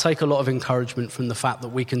I take a lot of encouragement from the fact that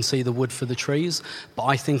we can see the wood for the trees. But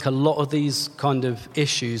I think a lot of these kind of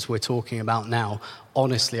issues we're talking about now,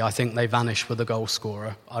 honestly, I think they vanish with a goal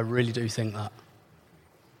scorer. I really do think that.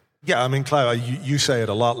 Yeah, I mean, Clive, you say it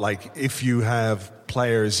a lot, like, if you have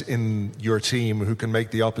players in your team who can make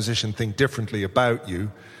the opposition think differently about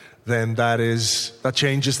you, then that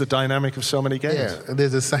changes the dynamic of so many games. Yeah, and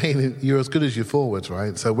there's a saying, you're as good as your forwards,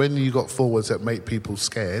 right? So when you got forwards that make people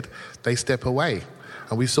scared, they step away.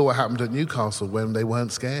 And we saw what happened at Newcastle when they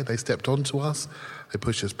weren't scared. They stepped onto us, they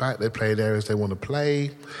pushed us back, they played areas they want to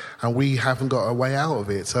play, and we haven't got a way out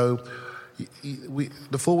of it. So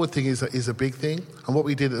the forward thing is a big thing. And what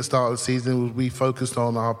we did at the start of the season was we focused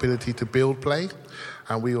on our ability to build play.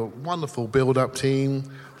 And we were a wonderful build-up team,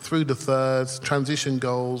 through the thirds, transition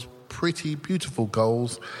goals, pretty beautiful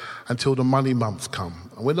goals, until the money months come.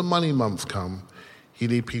 And when the money months come, you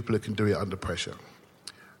need people who can do it under pressure.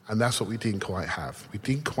 And that's what we didn't quite have. We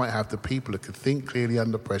didn't quite have the people who could think clearly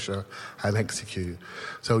under pressure and execute.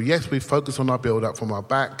 So yes, we focus on our build-up from our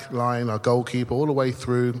back line, our goalkeeper, all the way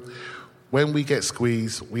through. When we get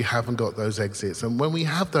squeezed, we haven't got those exits. And when we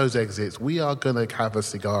have those exits, we are going to have a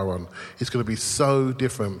cigar on. It's going to be so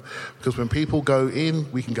different. Because when people go in,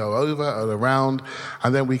 we can go over and around,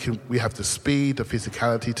 and then we have the speed, the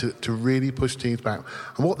physicality to really push teams back.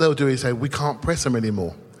 And what they'll do is say, we can't press them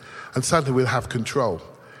anymore. And suddenly we'll have control.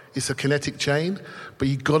 It's a kinetic chain, but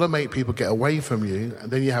you've got to make people get away from you,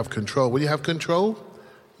 and then you have control. When you have control,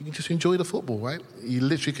 you can just enjoy the football, right? You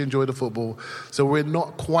literally can enjoy the football. So we're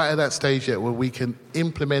not quite at that stage yet where we can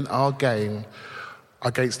implement our game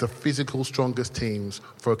against the physical strongest teams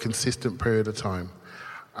for a consistent period of time.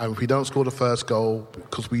 And if we don't score the first goal,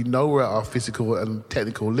 because we know we're at our physical and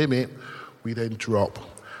technical limit, we then drop.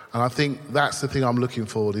 And I think that's the thing I'm looking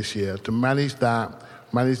for this year, to manage that,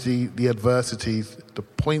 manage the adversities, the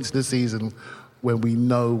points in the season when we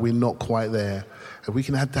know we're not quite there. If we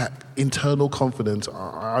can have that internal confidence,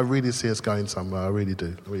 I really see us going somewhere. I really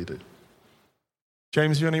do.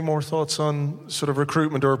 James, you any more thoughts on sort of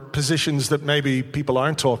recruitment or positions that maybe people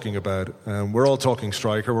aren't talking about? We're all talking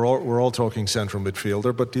striker, we're all talking central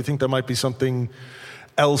midfielder, but do you think there might be something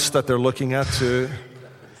else that they're looking at to...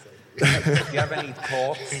 Do you have any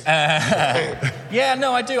thoughts? Yeah,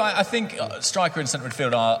 no, I do. I think striker and central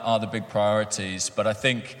midfield are the big priorities, but I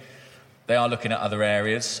think they are looking at other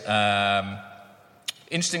areas.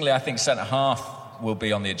 Interestingly, I think centre-half will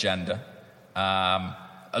be on the agenda.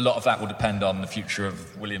 A lot of that will depend on the future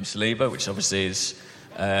of William Saliba, which obviously is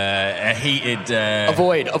a heated...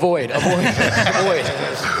 Avoid.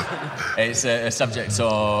 It's a subject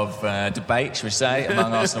of debate, shall we say,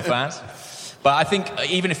 among Arsenal fans. But I think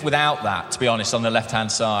even if without that, to be honest, on the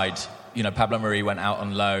left-hand side, Pablo Mari went out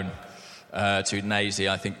on loan to Udinese.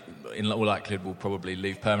 I think in all likelihood will probably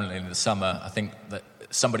leave permanently in the summer. I think that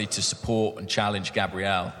somebody to support and challenge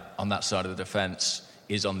Gabriel on that side of the defence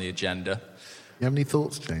is on the agenda. You have any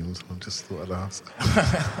thoughts, James? I just thought I'd ask.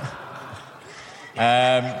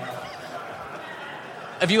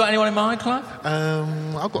 Have you got anyone in mind, Clive?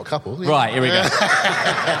 I've got a couple. Yeah. Right, here we go.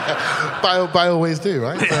 But I always do,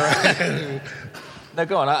 right? No,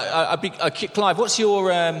 go on. Clive, what's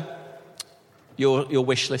your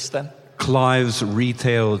wish list then? Clive's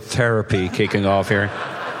retail therapy kicking off here.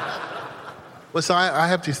 Well, so I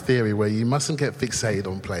have this theory where you mustn't get fixated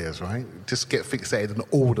on players, right? Just get fixated on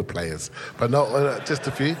all the players, but not just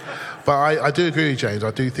a few. But I do agree with James.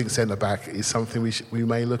 I do think centre-back is something we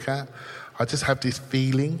may look at. I just have this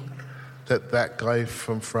feeling that guy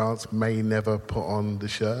from France may never put on the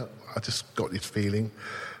shirt. I just got this feeling.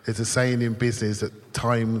 There's a saying in business that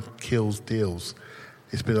time kills deals.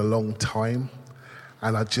 It's been a long time,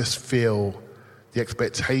 and I just feel the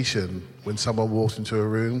expectation when someone walks into a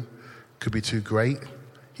room could be too great.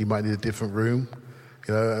 He might need a different room,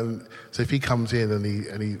 And so if he comes in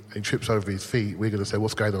and he trips over his feet, we're going to say,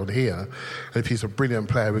 "What's going on here?" And if he's a brilliant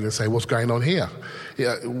player, we're going to say, "What's going on here?"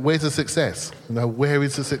 Where's the success? Where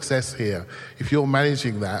is the success here? If you're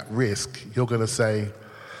managing that risk, you're going to say,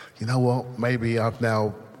 "You know what? Maybe I've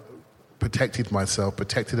now protected myself,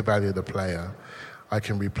 protected the value of the player. I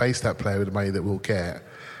can replace that player with the money that we'll get."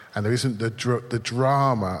 And there isn't the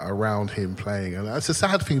drama around him playing. And that's a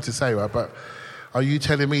sad thing to say, right? But are you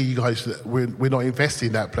telling me, you guys, that we're not investing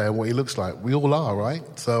in that player and what he looks like? We all are, right?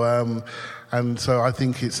 So, so I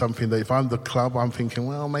think it's something that if I'm the club, I'm thinking,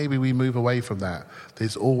 well, maybe we move away from that.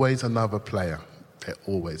 There's always another player. There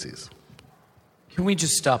always is. Can we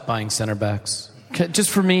just stop buying centre backs? Just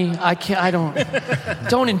for me, I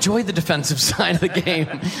don't enjoy the defensive side of the game.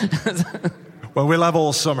 Well, we'll have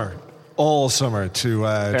all summer to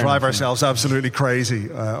drive ourselves absolutely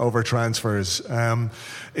crazy over transfers.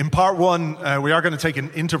 In part one, we are going to take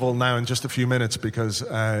an interval now in just a few minutes because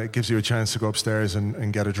it gives you a chance to go upstairs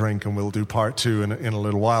and get a drink, and we'll do part two in a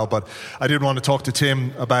little while. But I did want to talk to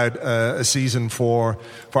Tim about a season for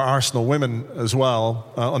Arsenal women as well,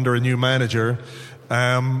 under a new manager.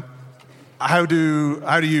 How do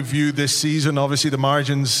you view this season? Obviously, the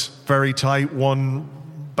margin's very tight. One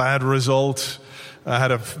bad result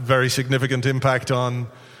had a very significant impact on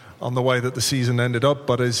the way that the season ended up.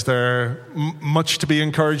 But is there much to be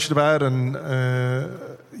encouraged about? And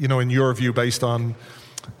in your view, based on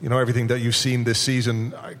everything that you've seen this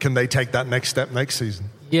season, can they take that next step next season?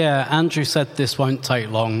 Yeah, Andrew said this won't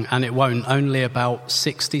take long, and it won't. Only about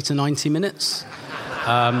 60 to 90 minutes.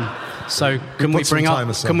 So can we bring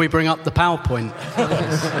up the PowerPoint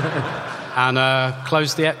and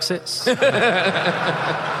close the exits?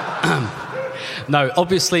 No,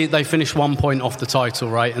 obviously they finished 1 point off the title,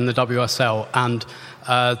 right, in the WSL, and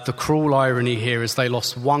the cruel irony here is they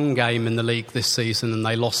lost one game in the league this season, and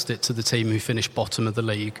they lost it to the team who finished bottom of the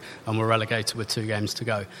league and were relegated with 2 games to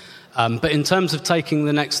go. But in terms of taking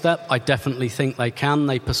the next step, I definitely think they can.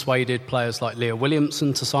 They persuaded players like Leah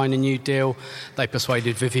Williamson to sign a new deal. They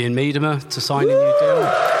persuaded Vivian Miedema to sign a new deal.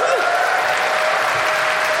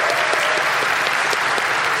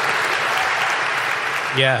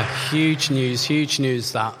 Yeah, huge news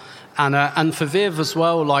that. And for Viv as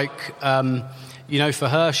well, for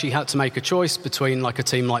her, she had to make a choice between a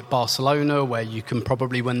team like Barcelona, where you can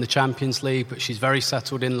probably win the Champions League, but she's very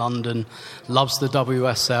settled in London, loves the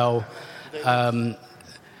WSL.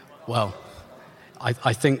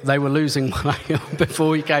 I think they were losing before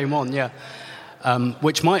we came on, yeah.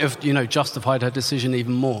 Which might have, justified her decision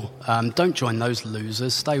even more. Don't join those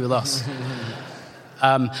losers, stay with us.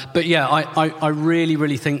 But yeah, I really,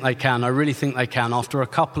 really think they can. I really think they can. After a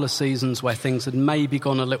couple of seasons where things had maybe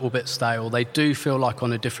gone a little bit stale, they do feel like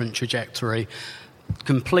on a different trajectory.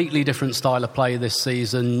 Completely different style of play this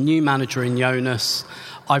season. New manager in Jonas.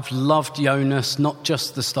 I've loved Jonas, not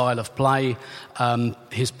just the style of play.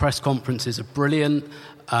 His press conferences are brilliant.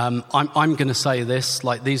 I'm going to say this,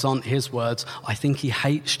 these aren't his words. I think he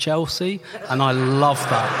hates Chelsea, and I love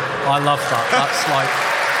that.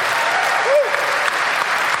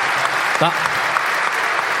 That's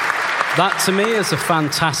That to me is a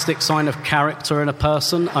fantastic sign of character in a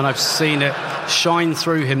person, and I've seen it shine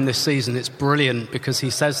through him this season. It's brilliant because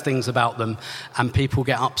he says things about them and people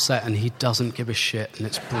get upset and he doesn't give a shit, and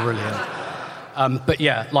it's brilliant. But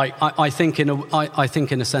yeah, I think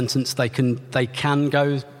in a sentence they can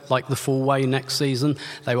go the full way next season.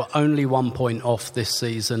 They were only 1 point off this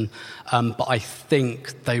season, but I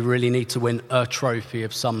think they really need to win a trophy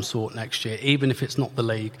of some sort next year, even if it's not the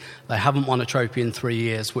league. They haven't won a trophy in 3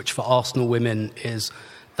 years, which for Arsenal women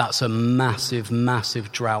that's a massive,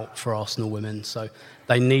 massive drought for Arsenal women. So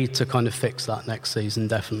they need to kind of fix that next season,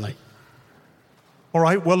 definitely. All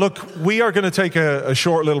right, well, look, we are going to take a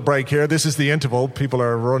short little break here. This is the interval. People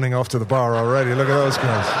are running off to the bar already. Look at those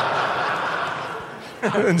guys.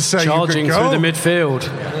 And say charging you could go. through the midfield.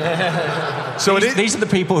 So these are the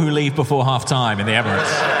people who leave before half-time in the Emirates.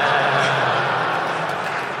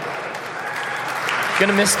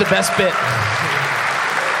 Gonna miss the best bit.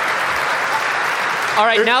 All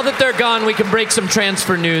right, now that they're gone, we can break some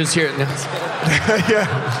transfer news here. Yeah.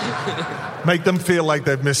 Make them feel like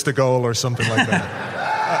they've missed a goal or something like that.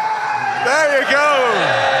 There you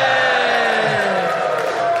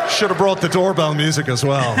go. Should have brought the doorbell music as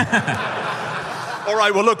well. All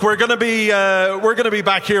right, well, look, we're going to be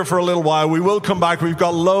back here for a little while. We will come back. We've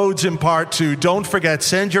got loads in part 2. Don't forget,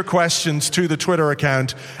 send your questions to the Twitter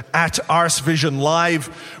account at ArsenalVision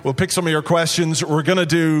Live. We'll pick some of your questions. We're going to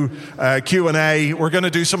do Q&A. We're going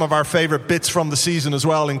to do some of our favorite bits from the season as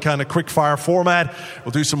well in kind of quick-fire format.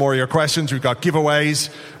 We'll do some more of your questions. We've got giveaways.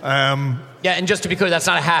 Yeah, and just to be clear, that's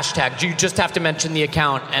not a hashtag. You just have to mention the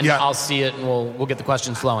account, and I'll see it, and we'll get the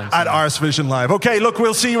questions flowing. At ArsenalVision Live. Okay, look,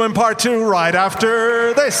 we'll see you in part 2 right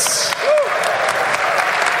after this.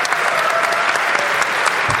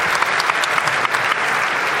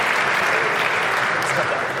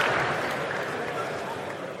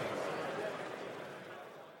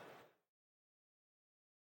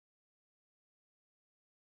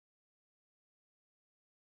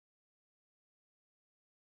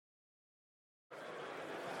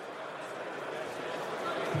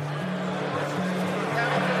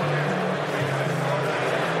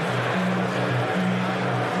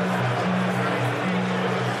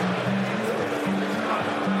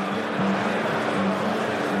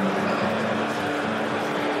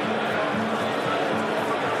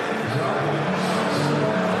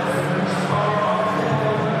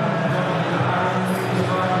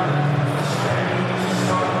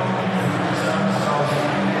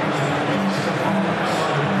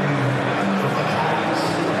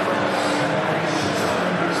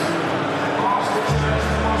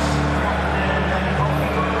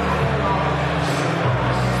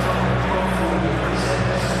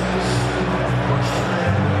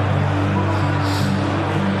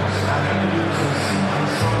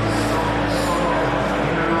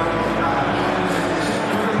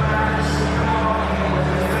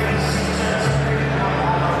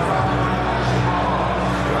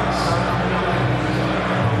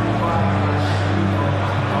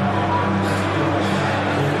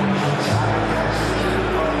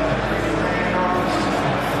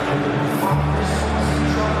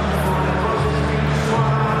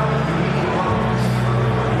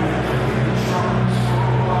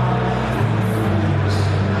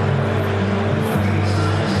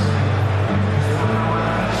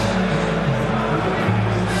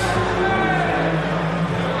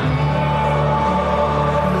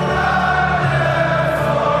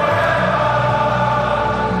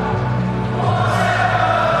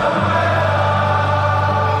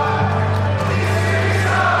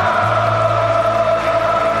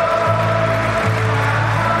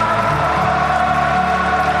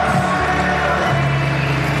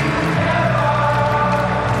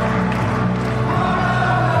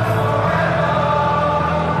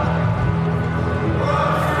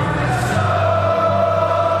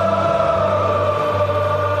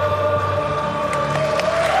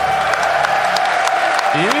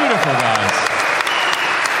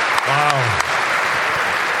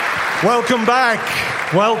 Welcome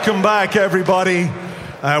back. Welcome back, everybody.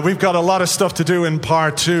 We've got a lot of stuff to do in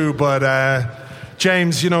part 2, but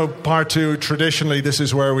James, you know, part 2, traditionally, this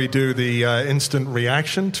is where we do the instant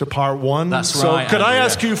reaction to part 1. That's so right. Could I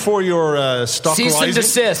ask you for your stock Cease rising? and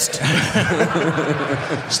desist.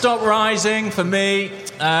 Stock rising for me.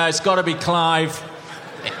 It's got to be Clive.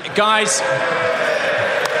 Guys...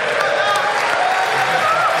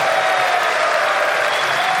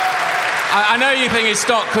 I know you think his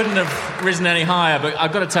stock couldn't have risen any higher, but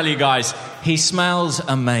I've got to tell you guys, he smells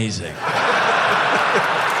amazing.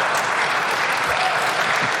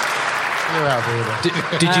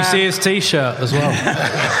 Did you see his T-shirt as well?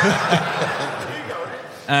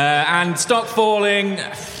 And stock falling,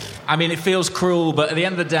 I mean, it feels cruel, but at the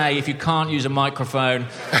end of the day, if you can't use a microphone...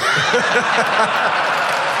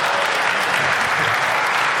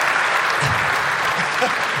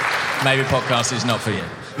 maybe podcast is not for you.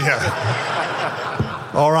 Yeah.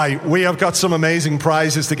 All right, we have got some amazing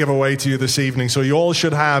prizes to give away to you this evening, so you all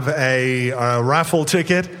should have a raffle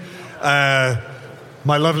ticket. My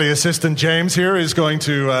lovely assistant James here is going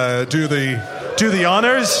to do the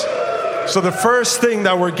honors. So the first thing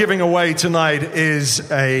that we're giving away tonight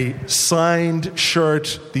is a signed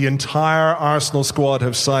shirt. The entire Arsenal squad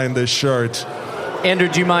have signed this shirt. Andrew,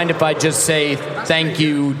 do you mind if I just say thank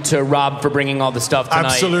you to Rob for bringing all the stuff tonight?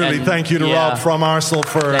 Absolutely. And thank you to Rob from Arsenal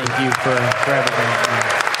for everything.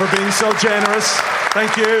 For being so generous.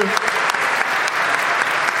 Thank you.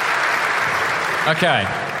 Okay.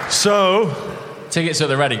 So, tickets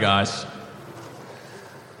are ready, guys.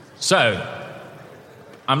 So,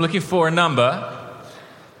 I'm looking for a number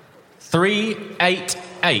 388.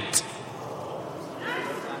 Hey!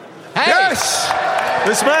 Yes!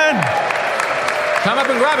 This man! Come up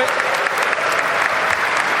and grab it.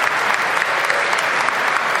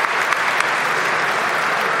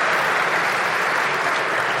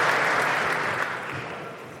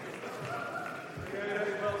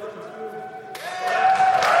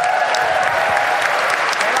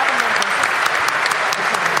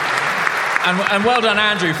 And well done,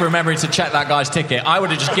 Andrew, for remembering to check that guy's ticket. I would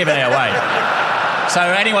have just given it away. So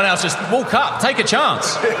anyone else, just walk up, take a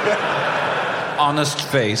chance. Honest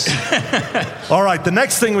face. All right, the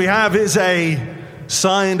next thing we have is a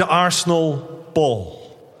signed Arsenal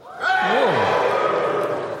ball.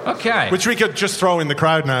 Oh. Okay. Which we could just throw in the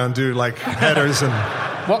crowd now and do like headers and...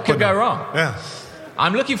 What could go wrong? Yeah.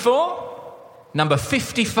 I'm looking for number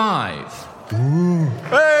 55. Ooh.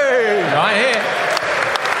 Hey! Right here.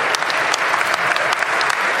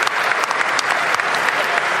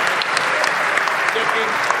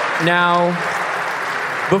 Now,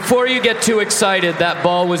 before you get too excited, that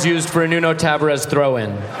ball was used for a Nuno Tavares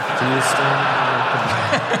throw-in.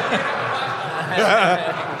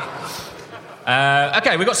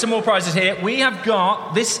 Okay, we've got some more prizes here. We have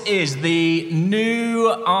got, this is the new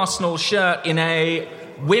Arsenal shirt in a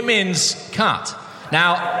women's cut.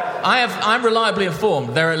 Now, I'm reliably informed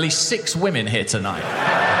there are at least 6 women here tonight.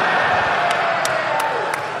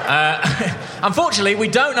 Unfortunately, we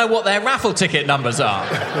don't know what their raffle ticket numbers are.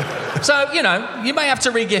 So, you know, you may have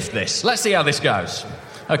to re-gift this. Let's see how this goes.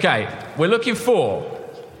 Okay, we're looking for...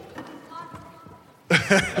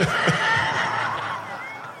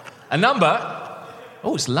 a number...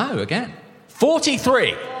 Oh, it's low again.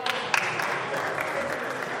 43.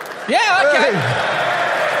 Yeah, okay. Hey.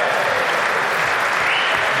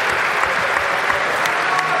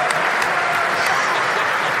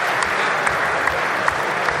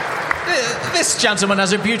 This gentleman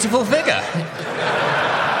has a beautiful figure.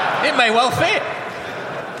 It may well fit.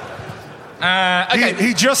 Okay.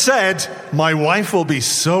 He just said, my wife will be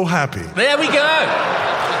so happy. There we go.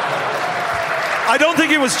 I don't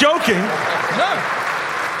think he was joking.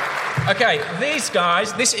 No. Okay, these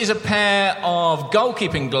guys, this is a pair of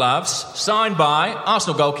goalkeeping gloves signed by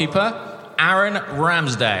Arsenal goalkeeper Aaron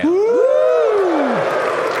Ramsdale. Woo!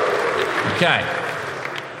 Okay.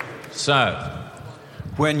 So...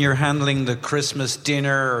 when you're handling the Christmas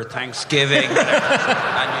dinner or Thanksgiving and you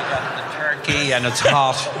got the turkey and it's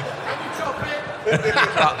hot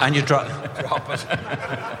and you drop it.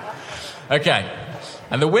 Okay,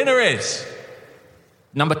 and the winner is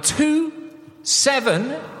number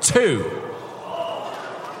 272.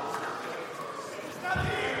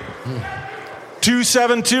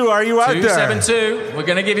 272, are you out 272. there? 272. We're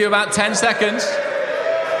going to give you about 10 seconds.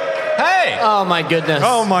 Hey! Oh, my goodness.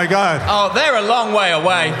 Oh, my God. Oh, they're a long way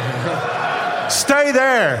away. Stay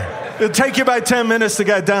there. It'll take you about 10 minutes to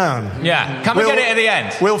get down. Yeah, come and get it at the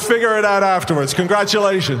end. We'll figure it out afterwards.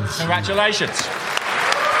 Congratulations. Congratulations.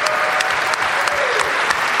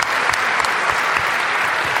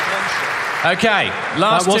 Okay,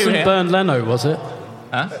 last two here. That wasn't Bernd Leno, was it?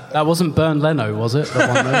 Huh? That wasn't Bernd Leno, was it? That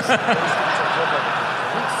won those?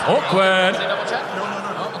 Awkward.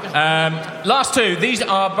 Last two. These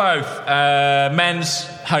are both men's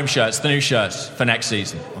home shirts, the new shirts for next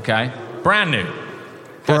season. Okay, brand new.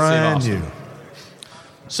 Brand new.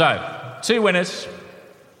 So, 2 winners.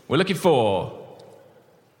 We're looking for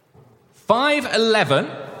 511.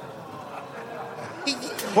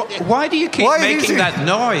 Why do you keep making that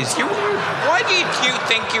noise? Why do you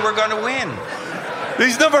think you were going to win?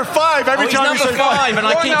 He's number 5 every time he's you number say 5, and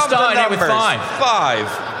I keep starting it with 5.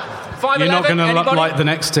 511. You're not going to like the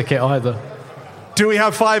next ticket either. Do we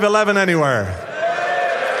have 511 anywhere?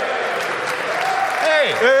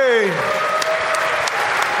 Hey! Hey!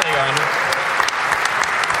 There you go, Andrew.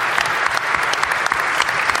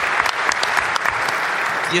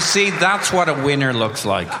 You see, that's what a winner looks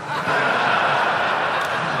like.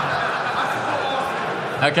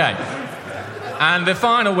 Okay. And the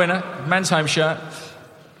final winner, men's home shirt,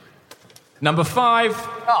 Number 5.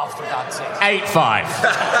 Oh, for God's sake.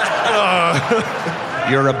 8-5.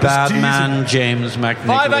 You're a bad man, James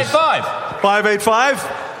McNicholas. 5-8-5. 585.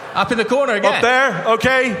 Up in the corner again. Up there.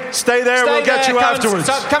 Okay. Stay there. Stay we'll get there. you afterwards.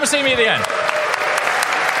 Come and see me at the end.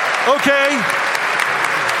 Okay.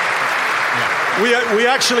 We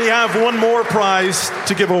actually have one more prize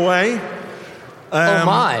to give away. Oh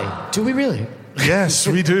my. Do we really? Yes,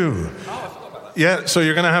 we do. Yeah, so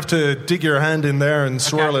you're going to have to dig your hand in there and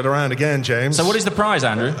swirl it around again, James. So what is the prize,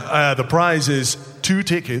 Andrew? The prize is 2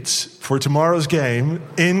 tickets for tomorrow's game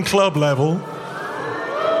in club level.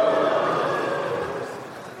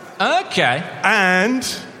 Okay. And...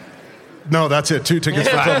 No, that's it. 2 tickets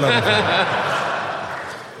for club level.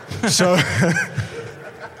 So...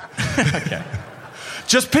 Okay.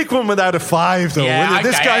 Just pick one without a 5, though. Yeah, will you?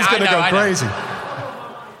 This okay, guy's going to go crazy.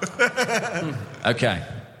 Okay.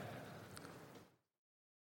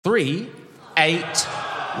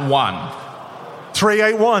 3-8-1.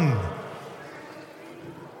 381.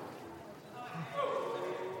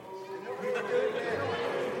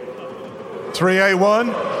 Three, 8, 1.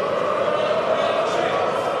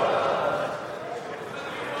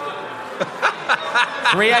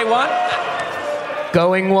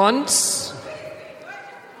 Going once.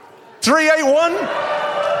 381.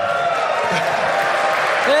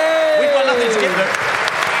 We've got nothing to give them.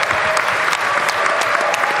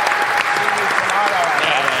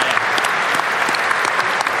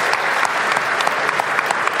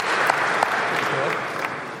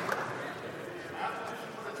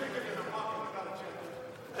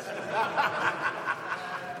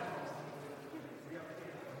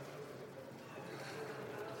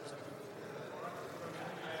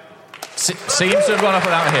 Seems to have gone off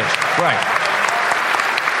without a hitch. Great.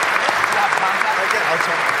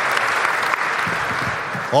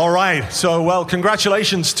 All right. So, well,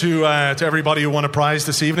 congratulations to everybody who won a prize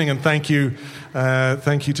this evening, and thank you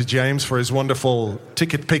to James for his wonderful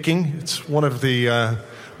ticket picking. It's one of the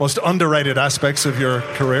most underrated aspects of your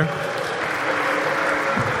career.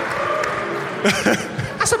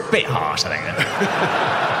 That's a bit harsh, I think.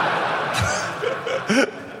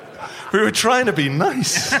 We were trying to be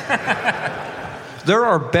nice. There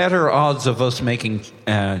are better odds of us making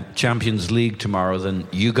Champions League tomorrow than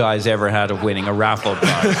you guys ever had of winning a raffle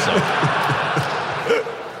prize. So.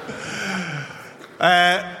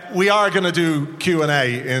 We are going to do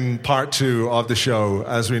Q&A in part 2 of the show,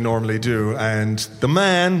 as we normally do. And the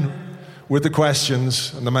man with the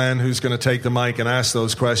questions, and the man who's going to take the mic and ask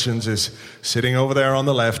those questions is sitting over there on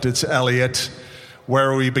the left. It's Elliot.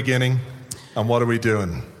 Where are we beginning? And what are we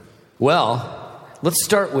doing? Well, let's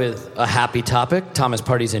start with a happy topic, Thomas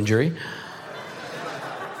Partey's injury.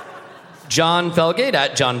 John Felgate,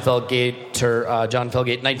 at John Felgate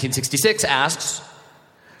 1966, asks,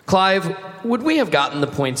 Clive, would we have gotten the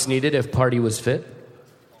points needed if Partey was fit?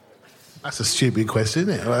 That's a stupid question,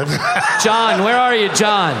 isn't it? John, where are you,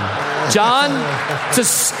 John? John, it's a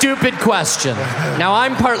stupid question. Now,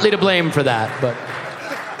 I'm partly to blame for that, but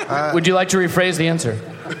would you like to rephrase the answer?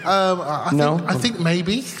 I think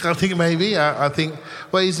maybe. I think,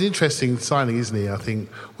 well, he's an interesting signing, isn't he? I think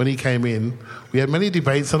when he came in, we had many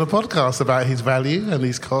debates on the podcast about his value and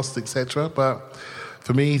his cost, etc. But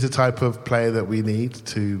for me, he's the type of player that we need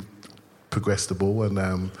to progress the ball. And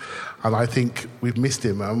I think we've missed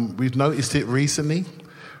him. We've noticed it recently,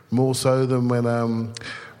 more so than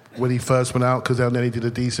when he first went out, because El Neni did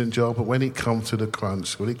a decent job. But when it comes to the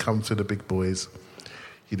crunch, when it comes to the big boys,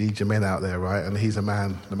 you need your men out there, right? And he's a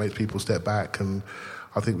man that makes people step back, and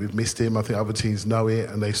I think we've missed him. I think other teams know it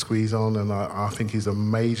and they squeeze on, and I think he's a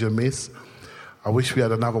major miss. I wish we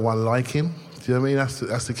had another one like him. Do you know what I mean?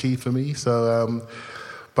 That's the key for me. So,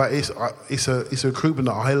 but it's a recruitment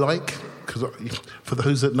that I like, because for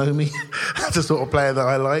those that know me, that's the sort of player that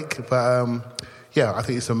I like. But yeah, I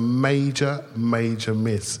think it's a major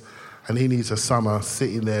miss. And he needs a summer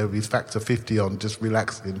sitting there with his factor 50 on, just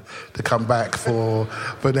relaxing, to come back for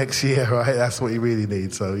next year, right? That's what he really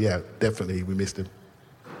needs. So, yeah, definitely, we missed him.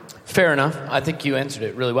 Fair enough. I think you answered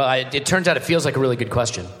it really well. It turns out it feels like a really good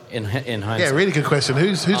question in hindsight. Yeah, really good question.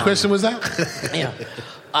 Whose question was that? Yeah.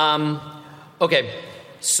 Okay,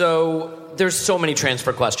 so there's so many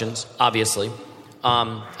transfer questions, obviously.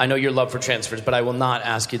 I know your love for transfers, but I will not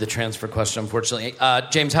ask you the transfer question, unfortunately.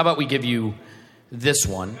 James, how about we give you this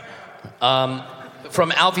one?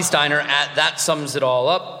 From Alfie Steiner at That Sums It All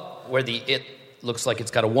Up, where the it looks like it's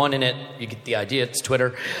got a 1 in it. You get the idea. It's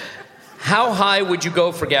Twitter. How high would you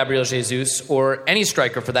go for Gabriel Jesus, or any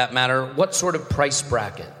striker for that matter? What sort of price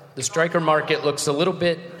bracket? The striker market looks a little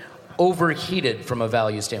bit overheated from a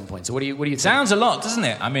value standpoint. So what do you think? Sounds a lot, doesn't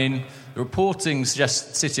it? I mean, the reporting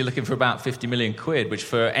suggests City are looking for about 50 million quid, which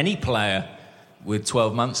for any player with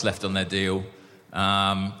 12 months left on their deal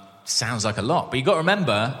sounds like a lot. But you've got to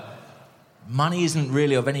remember, money isn't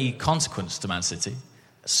really of any consequence to Man City.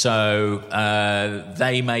 So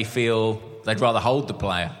they may feel they'd rather hold the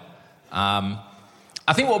player.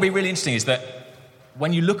 I think what will be really interesting is that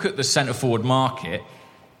when you look at the centre-forward market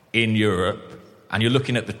in Europe and you're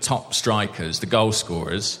looking at the top strikers, the goal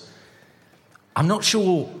scorers, I'm not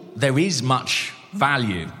sure there is much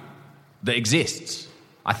value that exists.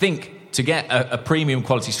 I think to get a premium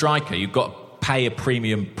quality striker, you've got to pay a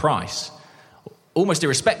premium price, almost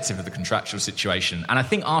irrespective of the contractual situation. And I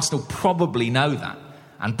think Arsenal probably know that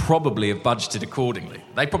and probably have budgeted accordingly.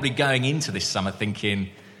 They're probably going into this summer thinking,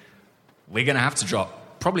 we're going to have to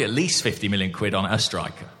drop probably at least 50 million quid on a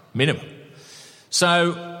striker, minimum.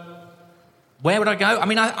 So where would I go? I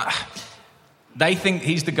mean, they think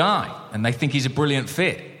he's the guy, and they think he's a brilliant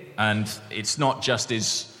fit. And it's not just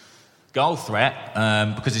his goal threat,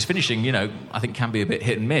 because his finishing, I think can be a bit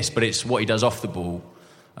hit and miss, but it's what he does off the ball.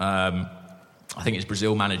 I think his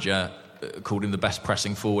Brazil manager called him the best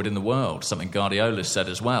pressing forward in the world, something Guardiola said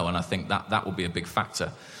as well, and I think that will be a big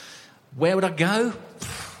factor. Where would I go?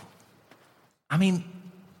 I mean,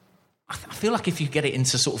 I feel like if you get it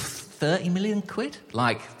into sort of 30 million quid,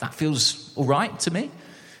 that feels all right to me.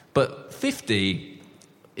 But 50,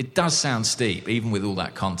 it does sound steep, even with all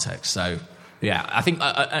that context. So, yeah, I think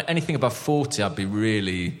anything above 40, I'd be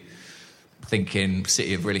really thinking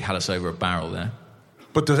City have really had us over a barrel there.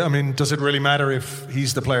 But does it really matter if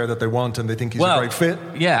he's the player that they want and they think he's a great fit?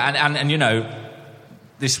 Yeah, and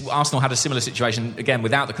this Arsenal had a similar situation, again,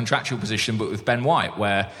 without the contractual position, but with Ben White,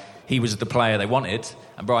 where he was the player they wanted,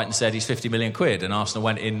 and Brighton said he's 50 million quid, and Arsenal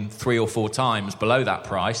went in 3 or 4 times below that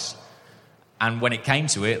price, and when it came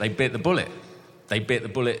to it, they bit the bullet. They bit the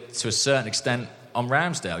bullet to a certain extent on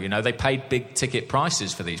Ramsdale. They paid big ticket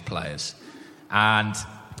prices for these players. And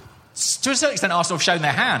to a certain extent, Arsenal have shown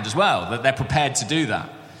their hand as well, that they're prepared to do that.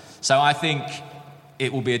 So I think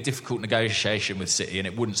it will be a difficult negotiation with City, and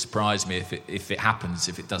it wouldn't surprise me if it happens,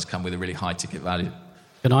 if it does come with a really high ticket value.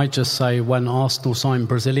 Can I just say, when Arsenal sign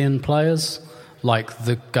Brazilian players,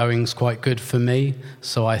 the going's quite good for me,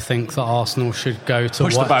 so I think that Arsenal should go to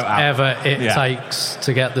whatever it takes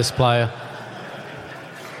to get this player.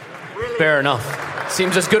 Fair enough.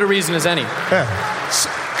 Seems as good a reason as any. Yeah.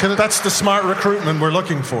 That's the smart recruitment we're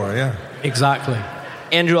looking for, yeah. Exactly.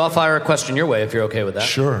 Andrew, I'll fire a question your way if you're okay with that.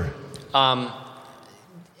 Sure.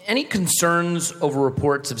 Any concerns over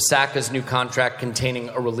reports of Saka's new contract containing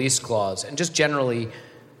a release clause, and just generally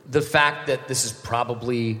the fact that this is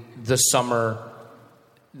probably the summer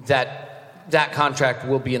that contract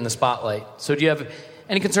will be in the spotlight? So do you have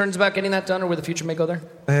any concerns about getting that done, or where the future may go there?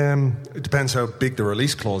 It depends how big the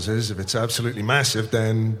release clause is. If it's absolutely massive,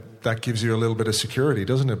 then that gives you a little bit of security,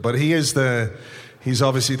 doesn't it? But he's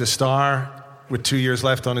obviously the star with 2 years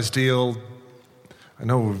left on his deal. I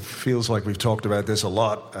know it feels like we've talked about this a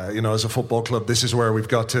lot. As a football club, this is where we've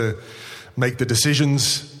got to make the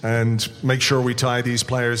decisions and make sure we tie these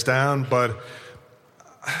players down. But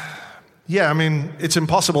yeah, it's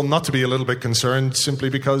impossible not to be a little bit concerned, simply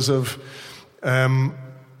because of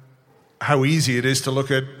how easy it is to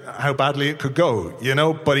look at how badly it could go,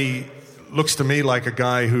 But he looks to me like a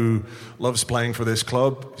guy who loves playing for this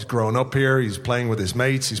club. He's grown up here. He's playing with his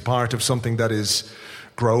mates. He's part of something that is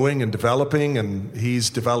growing and developing, and he's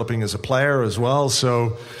developing as a player as well.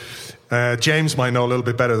 So James might know a little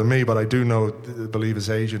bit better than me, but I do believe his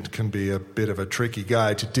agent can be a bit of a tricky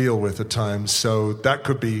guy to deal with at times. So that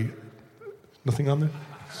could be... Nothing on there?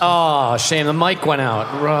 Oh, shame. The mic went out.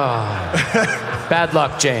 Bad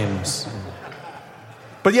luck, James.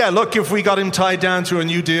 But yeah, look, if we got him tied down to a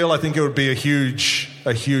new deal, I think it would be a huge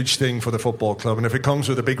thing for the football club. And if it comes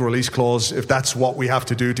with a big release clause, if that's what we have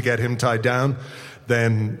to do to get him tied down,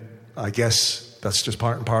 then I guess that's just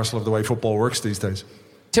part and parcel of the way football works these days.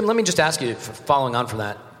 Tim, let me just ask you, following on from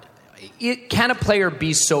that, can a player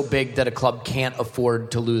be so big that a club can't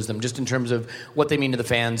afford to lose them, just in terms of what they mean to the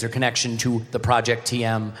fans, their connection to the Project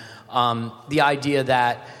TM? The idea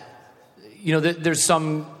that, there's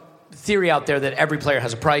some theory out there that every player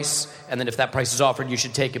has a price, and that if that price is offered, you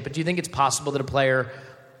should take it. But do you think it's possible that a player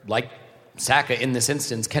like Saka, in this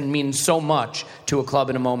instance, can mean so much to a club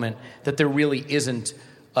in a moment that there really isn't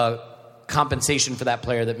a compensation for that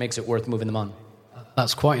player that makes it worth moving them on?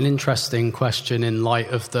 That's quite an interesting question in light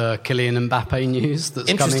of the Kylian Mbappe news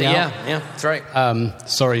that's coming out. Yeah, that's right.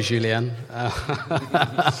 Sorry, Julien.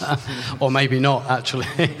 Or maybe not,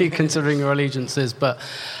 actually, considering your allegiances. But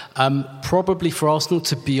probably for Arsenal,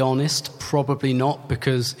 to be honest, probably not,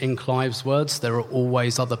 because in Clive's words, there are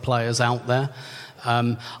always other players out there.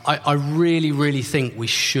 I really, really think we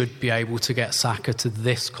should be able to get Saka to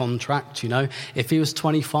this contract, you know. If he was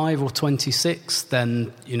 25 or 26,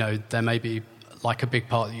 then, you know, there may be like a big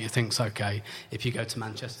part that you think's okay if you go to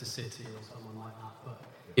Manchester City or someone like that. But,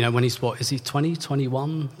 you know, when he's, is he 20,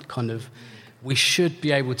 21? Kind of, we should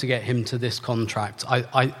be able to get him to this contract.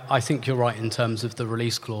 I think you're right in terms of the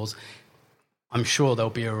release clause. I'm sure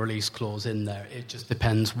there'll be a release clause in there. It just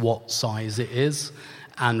depends what size it is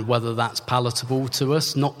and whether that's palatable to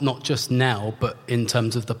us, not just now, but in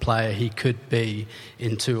terms of the player he could be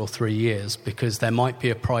in 2 or 3 years, because there might be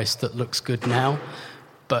a price that looks good now,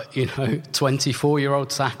 but, you know,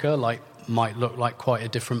 24-year-old Saka might look like quite a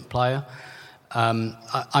different player.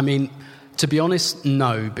 I mean, to be honest,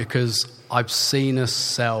 no, because I've seen us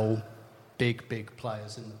sell big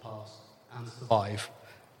players in the past and survive,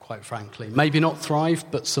 quite frankly. Maybe not thrive,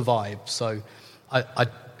 but survive. So I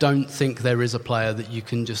don't think there is a player that you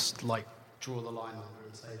can just draw the line under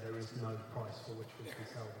and say there is no price for which we can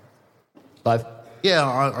sell them. Live? Yeah,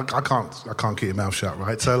 I can't keep your mouth shut,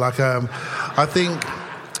 right? So I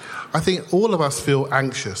think all of us feel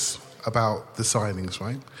anxious about the signings,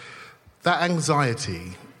 right? That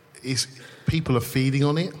anxiety is people are feeding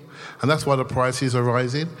on it, and that's why the prices are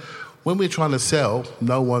rising. When we're trying to sell,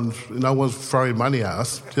 no one's throwing money at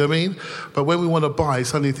us, do you know what I mean? But when we want to buy,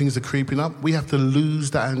 suddenly things are creeping up. We have to lose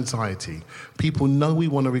that anxiety. People know we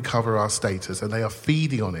want to recover our status, and they are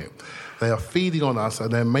feeding on it. They are feeding on us,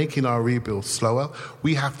 and they're making our rebuild slower.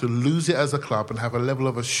 We have to lose it as a club and have a level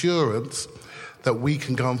of assurance that we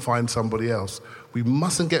can go and find somebody else. We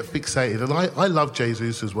mustn't get fixated. And I love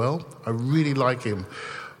Jesus as well. I really like him.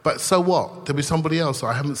 But so what? There'll be somebody else that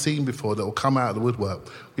I haven't seen before that will come out of the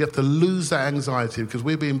woodwork. We have to lose that anxiety because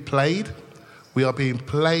we're being played. We are being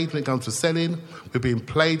played when it comes to selling. We're being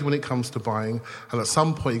played when it comes to buying. And at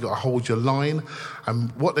some point, you've got to hold your line.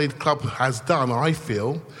 And what the club has done, I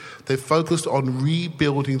feel, they've focused on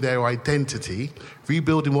rebuilding their identity,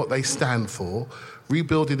 rebuilding what they stand for,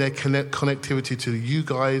 rebuilding their connectivity to you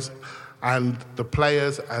guys and the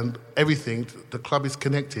players and everything. The club is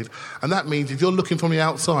connected. And that means if you're looking from the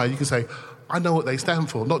outside, you can say, I know what they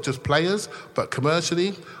stand for, not just players, but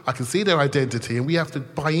commercially. I can see their identity, and we have to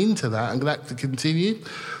buy into that and that to continue.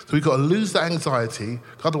 So we've got to lose that anxiety,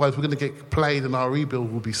 otherwise we're going to get played and our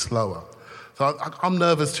rebuild will be slower. So I'm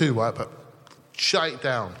nervous too, right? But shut it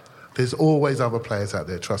down. There's always other players out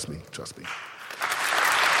there, trust me.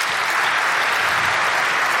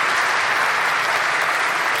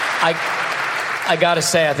 I got to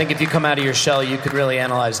say, I think if you come out of your shell, you could really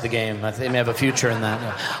analyze the game. I think you may have a future in that.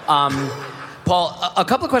 Yeah. Paul, a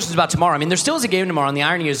couple of questions about tomorrow. I mean, there still is a game tomorrow, and the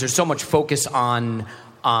irony is there's so much focus on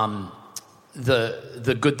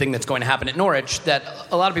the good thing that's going to happen at Norwich that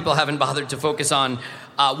a lot of people haven't bothered to focus on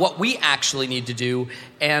what we actually need to do.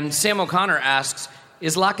 And Sam O'Connor asks,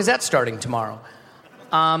 is Lacazette starting tomorrow?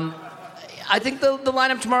 I think the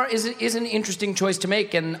lineup tomorrow is an interesting choice to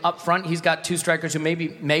make, and up front he's got two strikers who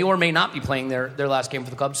may or may not be playing their last game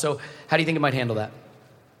for the club. So how do you think it might handle that?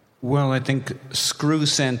 Well, I think screw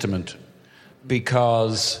sentiment,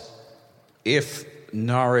 because if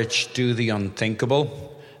Norwich do the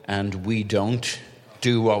unthinkable and we don't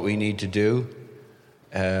do what we need to do,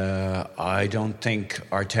 I don't think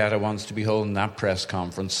Arteta wants to be holding that press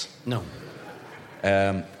conference. No.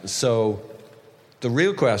 So the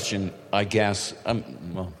real question, I guess,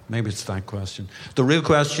 well, maybe it's that question. The real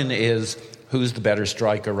question is, who's the better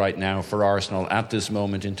striker right now for Arsenal at this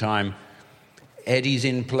moment in time? Eddie's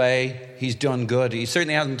in play. He's done good. He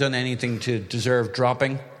certainly hasn't done anything to deserve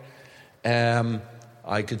dropping.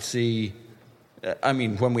 I could see,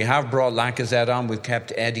 when we have brought Lacazette on, we've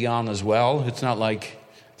kept Eddie on as well. It's not like,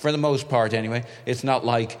 for the most part anyway, it's not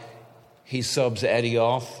like he subs Eddie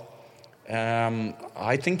off.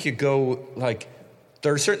 I think you go,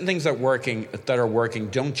 there are certain things that are working.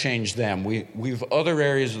 Don't change them. We've other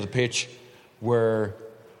areas of the pitch where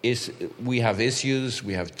we have issues,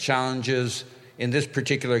 we have challenges. In this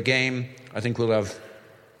particular game, I think we'll have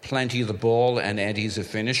plenty of the ball, and Eddie's a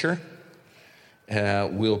finisher.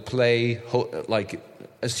 We'll play,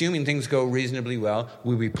 assuming things go reasonably well,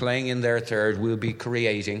 we'll be playing in their third, we'll be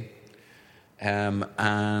creating,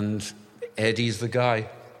 and Eddie's the guy.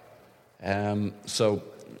 And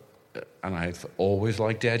I've always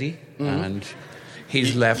liked Eddie, and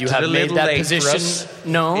he's left it a little late for us.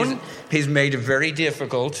 Known. He's made it very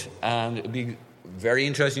difficult, and it'll be very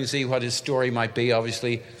interesting to see what his story might be.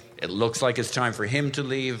 Obviously, it looks like it's time for him to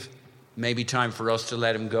leave, maybe time for us to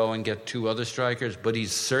let him go and get two other strikers, but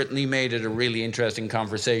he's certainly made it a really interesting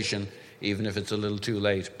conversation, even if it's a little too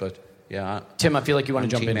late. But yeah, Tim, I feel like you want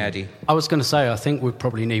to jump in. Eddie. I was going to say, I think we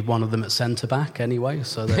probably need one of them at centre-back anyway.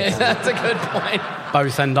 So that's a good point.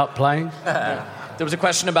 both end up playing. There was a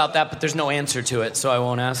question about that, but there's no answer to it, so I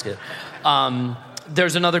won't ask it.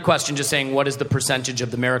 There's another question just saying, what is the percentage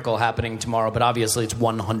of the miracle happening tomorrow? But obviously it's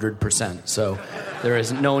 100%, so there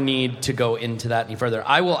is no need to go into that any further.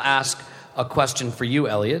 I will ask a question for you,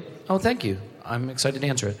 Elliot. Oh, thank you. I'm excited to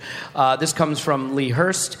answer it. This comes from Lee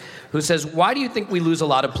Hurst, who says, why do you think we lose a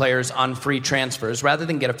lot of players on free transfers rather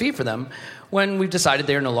than get a fee for them when we've decided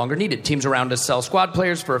they are no longer needed? Teams around us sell squad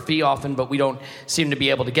players for a fee often, but we don't seem to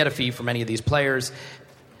be able to get a fee from any of these players.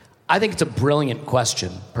 I think it's a brilliant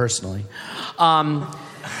question, personally.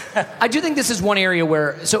 I do think this is one area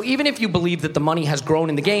where, so even if you believe that the money has grown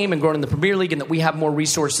in the game and grown in the Premier League and that we have more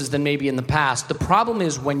resources than maybe in the past, the problem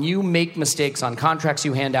is when you make mistakes on contracts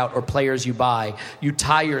you hand out or players you buy, you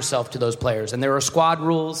tie yourself to those players. And there are squad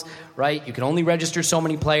rules, right? You can only register so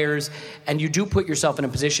many players, and you do put yourself in a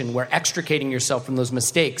position where extricating yourself from those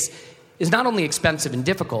mistakes is not only expensive and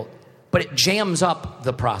difficult, but it jams up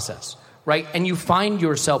the process. Right? And you find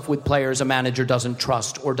yourself with players a manager doesn't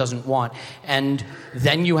trust or doesn't want. And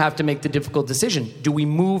then you have to make the difficult decision. Do we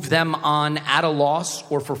move them on at a loss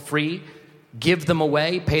or for free, give them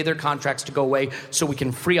away, pay their contracts to go away so we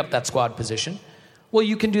can free up that squad position? Well,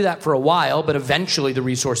 you can do that for a while, but eventually the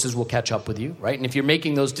resources will catch up with you, right? And if you're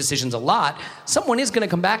making those decisions a lot, someone is going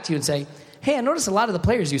to come back to you and say, hey, I noticed a lot of the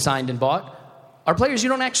players you signed and bought are players you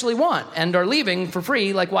don't actually want and are leaving for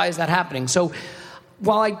free. Like, why is that happening? So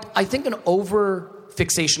while I think an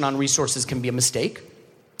over-fixation on resources can be a mistake,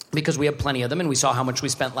 because we have plenty of them and we saw how much we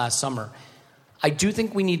spent last summer, I do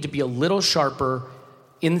think we need to be a little sharper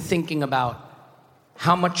in thinking about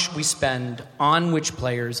how much we spend on which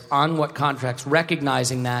players, on what contracts,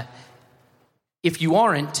 recognizing that if you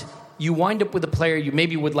aren't, you wind up with a player you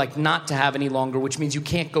maybe would like not to have any longer, which means you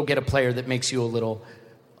can't go get a player that makes you a little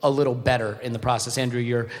better in the process. Andrew,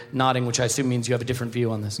 you're nodding, which I assume means you have a different view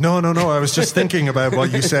on this. No. I was just thinking about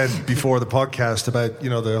what you said before the podcast about,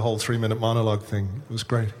 the whole 3-minute monologue thing. It was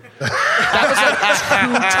great. That was like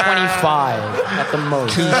 2:25 at the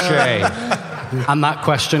most. Touche. And that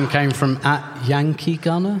question came from @Yankee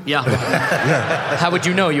Gunner? Yeah. How would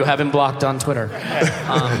you know you have him blocked on Twitter?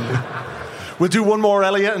 We'll do one more,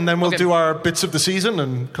 Elliot, and then we'll do our bits of the season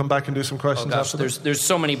and come back and do some questions after that. There's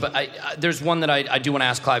so many, but there's one that I do want to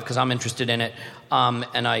ask Clive because I'm interested in it.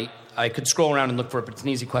 And I could scroll around and look for it, but it's an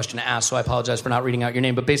easy question to ask, so I apologize for not reading out your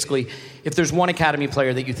name. But basically, if there's one academy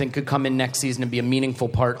player that you think could come in next season and be a meaningful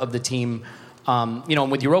part of the team,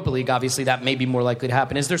 and with Europa League, obviously, that may be more likely to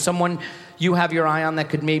happen. Is there someone you have your eye on that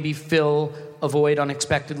could maybe fill a void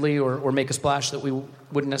unexpectedly or make a splash that we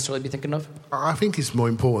wouldn't necessarily be thinking of? I think it's more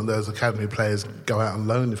important that those academy players go out on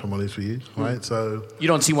loan, if I'm honest with you, right? So you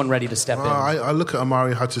don't see one ready to step in? I look at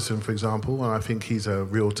Amari Hutchinson, for example, and I think he's a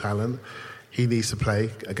real talent. He needs to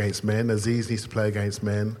play against men. Aziz needs to play against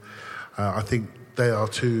men. I think they are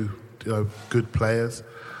two good players.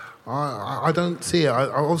 I don't see it.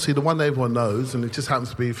 Obviously, the one that everyone knows, and it just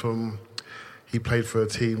happens to be he played for a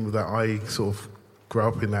team that I sort of grew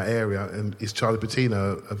up in that area, and it's Charlie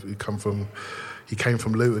Patino. He came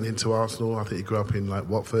from Luton into Arsenal. I think he grew up in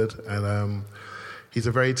Watford, and he's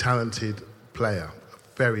a very talented player,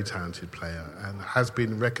 and has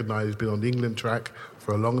been recognised. He's been on the England track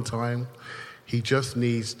for a long time. He just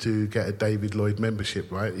needs to get a David Lloyd membership,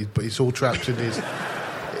 right? But it's all trapped in his.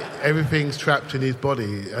 Everything's trapped in his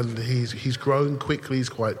body, and he's grown quickly. He's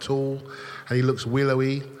quite tall, and he looks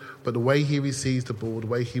willowy. But the way he receives the ball, the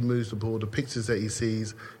way he moves the ball, the pictures that he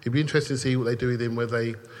sees, it'd be interesting to see what they do with him, where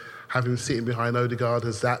they have him sitting behind Odegaard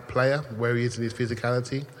as that player, where he is in his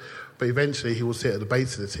physicality. But eventually he will sit at the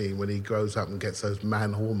base of the team when he grows up and gets those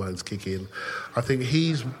man hormones kick in. I think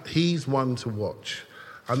he's one to watch.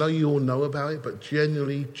 I know you all know about it, but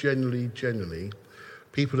generally,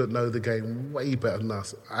 people that know the game way better than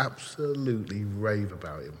us absolutely rave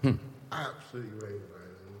about him. Absolutely rave about him.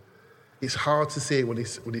 It's hard to see it when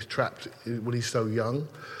he's trapped, when he's so young,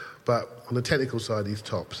 but on the technical side, he's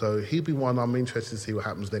top. So he'll be one I'm interested to see what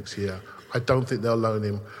happens next year. I don't think they'll loan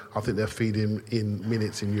him. I think they'll feed him in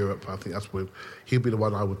minutes in Europe. I think he'll be the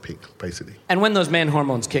one I would pick, basically. And when those man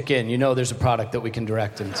hormones kick in, there's a product that we can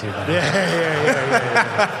direct him to.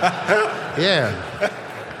 Yeah.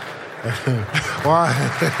 Why?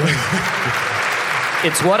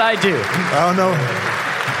 It's what I do. Oh, no.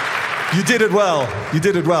 You did it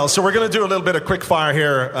well. So we're going to do a little bit of quick fire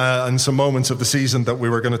here on some moments of the season that we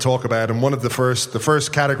were going to talk about. And one of the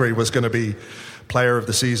first category was going to be player of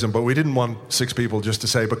the season, but we didn't want 6 people just to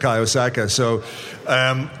say Bukayo Saka. So,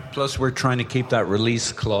 plus we're trying to keep that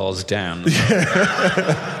release clause down.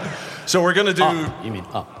 So we're going to do up. You mean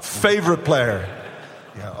up? Favorite player.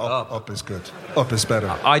 Yeah, up is good. Up is better.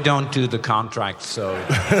 I don't do the contract, so.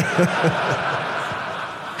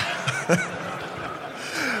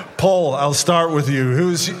 Paul, I'll start with you.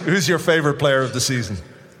 Who's your favourite player of the season?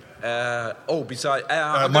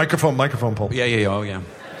 Microphone, Paul. Yeah.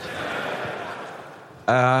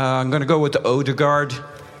 I'm going to go with Odegaard.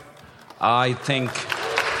 I think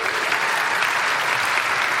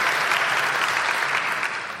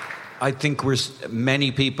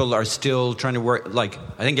many people are still trying to work. Like,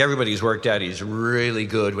 I think everybody's worked out he's really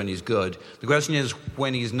good when he's good. The question is,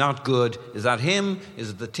 when he's not good, is that him?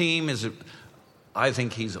 Is it the team? I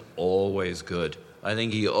think he's always good. I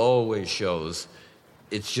think he always shows.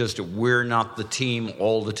 It's just we're not the team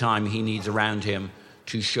all the time he needs around him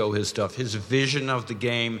to show his stuff. His vision of the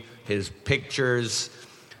game, his pictures.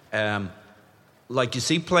 Like, you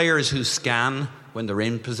see players who scan when they're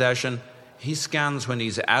in possession. He scans when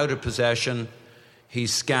he's out of possession. He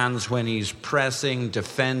scans when he's pressing,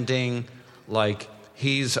 defending.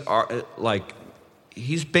 He's basically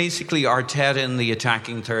Arteta in the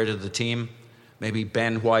attacking third of the team. Maybe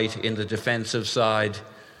Ben White in the defensive side.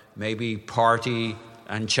 Maybe Partey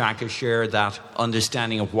and Xhaka share that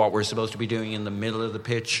understanding of what we're supposed to be doing in the middle of the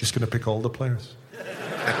pitch. Just going to pick all the players.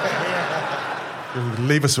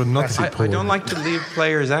 Leave us with nothing. I don't like to leave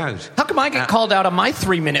players out. How come I get called out on my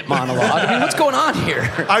 3-minute monologue? I mean, what's going on here?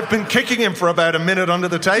 I've been kicking him for about a minute under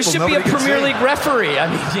the table. You should be a Premier League referee. I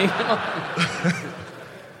mean,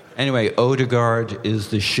 Anyway, Odegaard is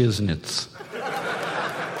the shiznits.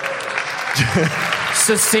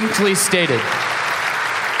 Succinctly stated.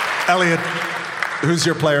 Elliot, who's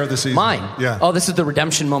your player of the season? Mine? Yeah. Oh, this is the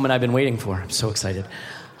redemption moment I've been waiting for. I'm so excited.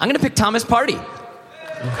 I'm going to pick Thomas Partey.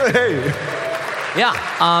 Hey. Yeah.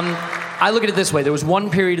 I look at it this way. There was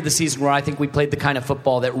one period of the season where I think we played the kind of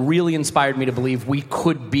football that really inspired me to believe we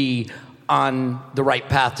could be on the right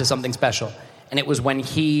path to something special. And it was when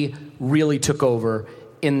he really took over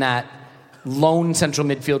in that lone central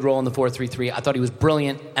midfield role in the 4-3-3. I thought he was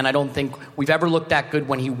brilliant, and I don't think we've ever looked that good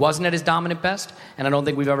when he wasn't at his dominant best, and I don't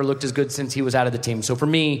think we've ever looked as good since he was out of the team. So for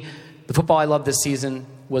me, the football I loved this season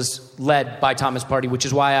was led by Thomas Partey, which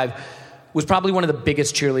is why I was probably one of the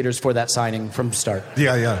biggest cheerleaders for that signing from the start.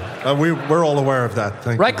 Yeah. We're all aware of that.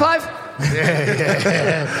 Thank you. Right, Clive?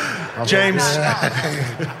 Yeah.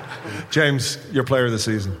 James, your player of the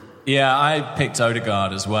season. Yeah, I picked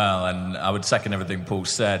Odegaard as well, and I would second everything Paul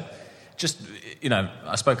said. Just,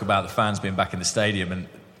 I spoke about the fans being back in the stadium, and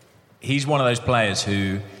he's one of those players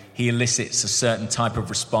who he elicits a certain type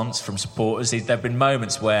of response from supporters. There have been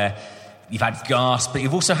moments where you've had gasps, but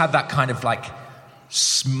you've also had that kind of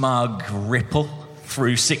smug ripple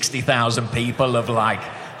through 60,000 people of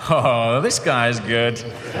oh, this guy's good.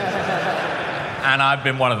 And I've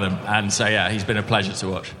been one of them. And so, yeah, he's been a pleasure to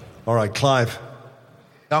watch. All right, Clive.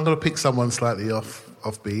 I'm going to pick someone slightly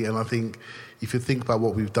offbeat, and I think if you think about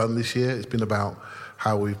what we've done this year, it's been about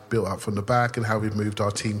how we've built up from the back and how we've moved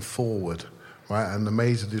our team forward, right? And the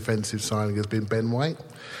major defensive signing has been Ben White,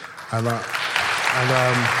 and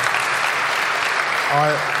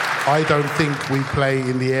I don't think we play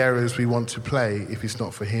in the areas we want to play if it's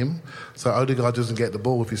not for him. So Odegaard doesn't get the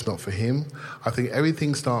ball if it's not for him. I think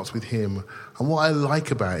everything starts with him. And what I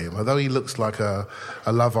like about him, although he looks like a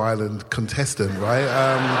Love Island contestant, right?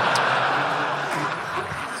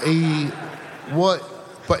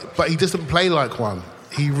 But he doesn't play like one.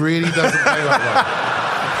 He really doesn't play like one.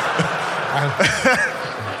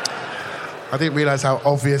 I didn't realise how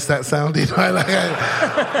obvious that sounded.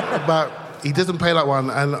 But he doesn't play like one,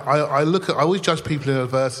 and I always judge people in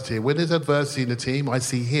adversity. When there's adversity in the team, I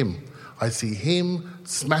see him. I see him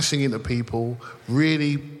smashing into people,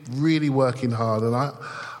 really, really working hard, and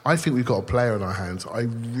I think we've got a player in our hands. I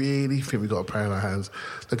really think we've got a player in our hands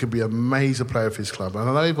that could be a major player for his club. And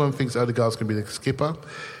I know everyone thinks Odegaard's going to be the skipper.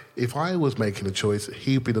 If I was making a choice,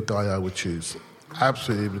 he'd be the guy I would choose.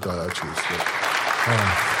 Absolutely the guy I would choose.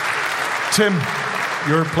 Yeah. Tim,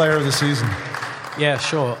 your player of the season. Yeah,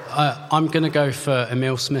 sure. I'm going to go for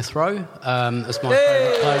Emile Smith-Rowe as my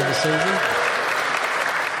favourite player of the season.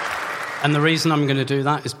 And the reason I'm going to do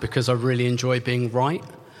that is because I really enjoy being right.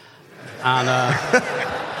 And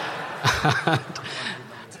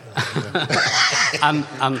and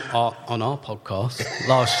on our podcast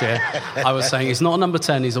last year, I was saying he's not a number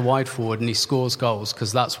 10, he's a wide forward, and he scores goals,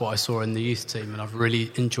 because that's what I saw in the youth team, and I've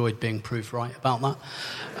really enjoyed being proved right about that.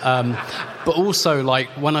 But also,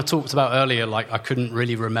 when I talked about earlier, I couldn't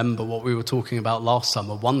really remember what we were talking about last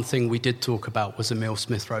summer. One thing we did talk about was Emile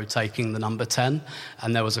Smith-Rowe taking the number 10,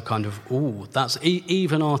 and there was a kind of, that's...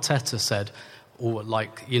 Even Arteta said,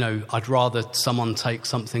 I'd rather someone take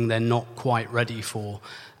something they're not quite ready for.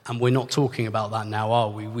 And we're not talking about that now, are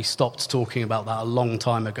we? We stopped talking about that a long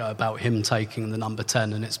time ago, about him taking the number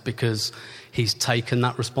 10, and it's because he's taken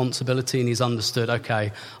that responsibility and he's understood,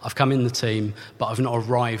 okay, I've come in the team, but I've not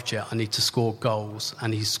arrived yet. I need to score goals,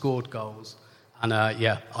 and he's scored goals. And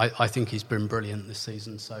I think he's been brilliant this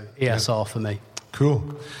season, so ESR for me. Cool.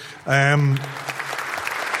 I'm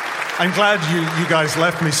glad you guys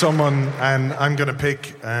left me someone, and I'm going to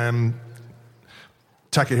pick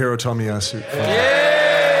Takahiro Tomiyasu.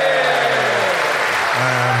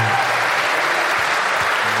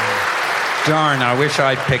 Darn, I wish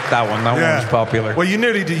I'd picked that one. That one was popular. Well, you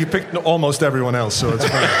nearly did. You picked almost everyone else, so it's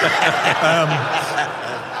fine.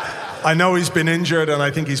 I know he's been injured, and I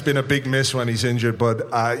think he's been a big miss when he's injured,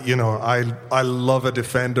 but, I love a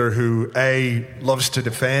defender who, A, loves to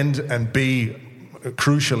defend, and B,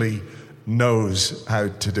 crucially, knows how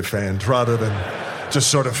to defend, rather than just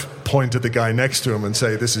sort of point at the guy next to him and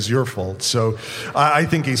say, this is your fault. So I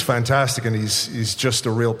think he's fantastic, and he's just a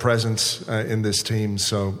real presence in this team,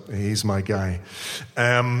 so he's my guy.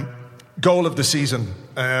 Goal of the season.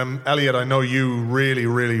 Elliot, I know you really,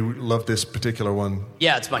 really love this particular one.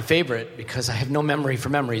 Yeah, it's my favorite because I have no memory for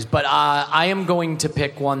memories. But I am going to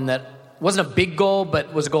pick one that wasn't a big goal,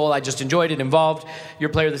 but was a goal I just enjoyed. It involved your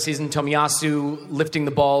player of the season, Tomiyasu, lifting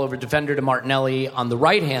the ball over defender to Martinelli on the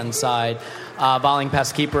right-hand side, volleying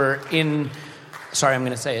past keeper in... Sorry, I'm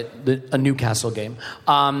going to say it. A Newcastle game.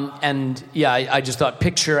 I just thought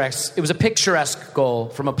picturesque. It was a picturesque goal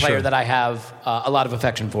from a player that I have a lot of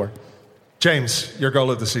affection for. James, your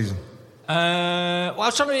goal of the season. I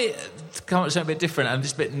was trying to come up with something a bit different and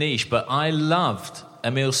just a bit niche, but I loved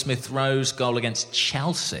Emile Smith-Rowe's goal against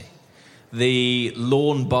Chelsea. The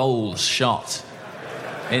lawn bowls shot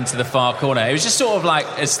into the far corner. It was just sort of like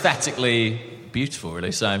aesthetically beautiful,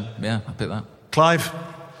 really. So, yeah, I picked that. Clive?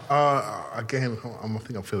 Again, I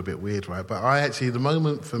think I feel a bit weird, right? But the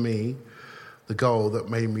moment for me, the goal that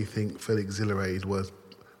made me feel exhilarated was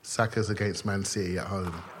Saka's against Man City at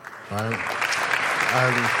home, right?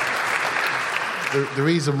 The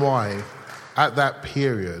reason why, at that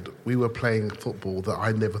period, we were playing football that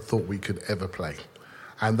I never thought we could ever play.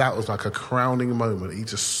 And that was like a crowning moment. He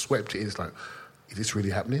just swept it in. It's like, is this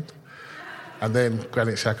really happening? And then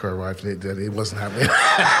Granit Xhaka arrived and it wasn't happening.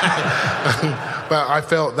 But I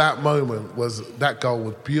felt that moment that goal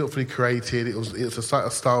was beautifully created. It was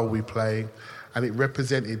a style we play, and it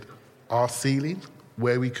represented our ceiling,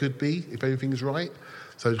 where we could be if everything's right.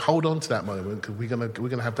 So hold on to that moment, because we're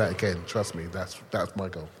gonna have that again. Trust me, that's my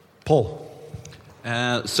goal. Paul?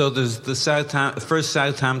 So there's the first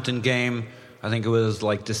Southampton game. I think it was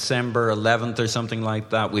like December 11th or something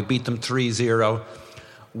like that. We beat them 3-0.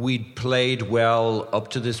 We'd played well up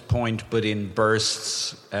to this point, but in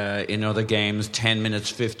bursts in other games, 10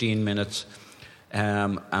 minutes, 15 minutes.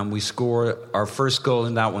 And we score our first goal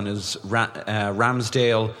in that one is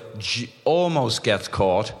Ramsdale almost gets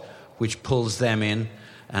caught, which pulls them in.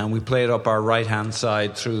 And we played up our right-hand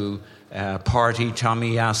side through Partey,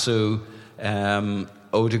 Tomiyasu,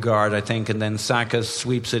 Odegaard, I think, and then Saka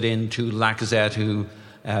sweeps it in to Lacazette, who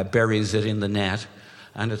buries it in the net.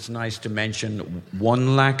 And it's nice to mention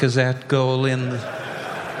one Lacazette goal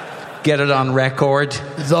get it on record.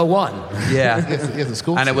 The one. Yeah. Yes,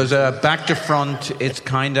 and it was back to front. It's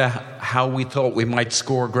kind of how we thought we might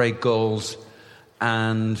score great goals.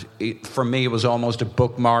 And for me, it was almost a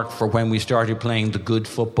bookmark for when we started playing the good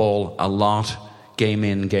football a lot, game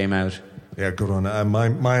in, game out. Yeah, good one.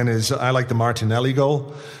 Mine is, I like the Martinelli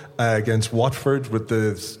goal against Watford with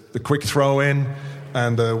the quick throw in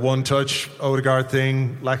and the one touch Odegaard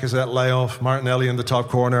thing, Lacazette layoff, Martinelli in the top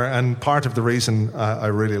corner. And part of the reason I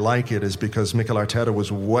really like it is because Mikel Arteta was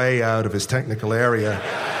way out of his technical area.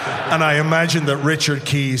 And I imagine that Richard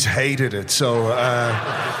Keys hated it. So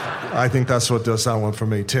I think that's what does that one for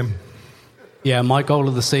me. Tim? Yeah, my goal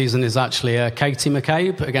of the season is actually Katie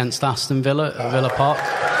McCabe against Aston Villa at Villa Park.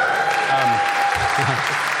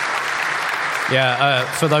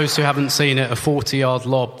 For those who haven't seen it, a 40-yard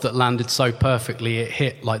lob that landed so perfectly it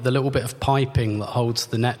hit like the little bit of piping that holds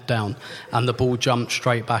the net down, and the ball jumped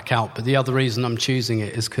straight back out. But the other reason I'm choosing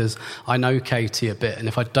it is because I know Katie a bit, and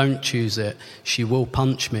if I don't choose it, she will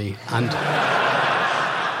punch me, and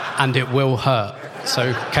it will hurt.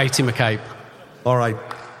 So Katie McCabe. All right.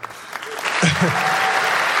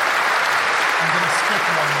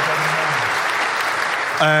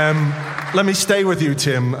 Let me stay with you,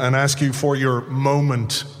 Tim, and ask you for your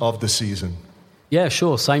moment of the season. Yeah,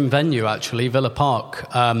 sure. Same venue, actually, Villa Park.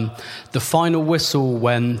 The final whistle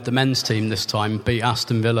when the men's team this time beat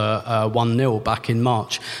Aston Villa 1-0 back in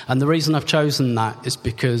March. And the reason I've chosen that is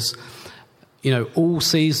because all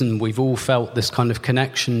season we've all felt this kind of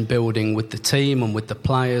connection building with the team and with the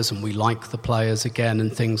players, and we like the players again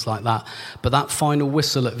and things like that. But that final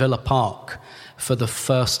whistle at Villa Park, for the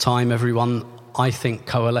first time, everyone, I think,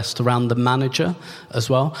 coalesced around the manager as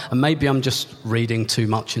well. And maybe I'm just reading too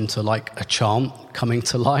much into like a chant coming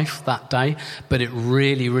to life that day, but it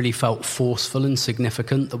really, really felt forceful and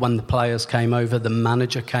significant that when the players came over, the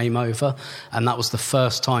manager came over, and that was the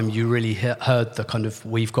first time you really heard the kind of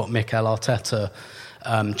 "We've got Mikel Arteta"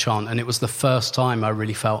 chant, and it was the first time I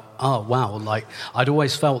really felt, oh wow, like I'd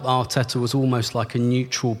always felt Arteta was almost like a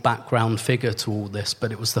neutral background figure to all this,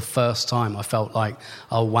 but it was the first time I felt like,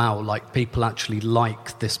 oh wow, like people actually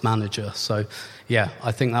like this manager. So yeah,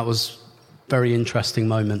 I think that was a very interesting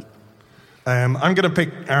moment. I'm going to pick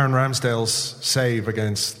Aaron Ramsdale's save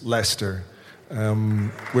against Leicester,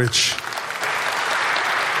 which,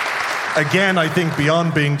 again, I think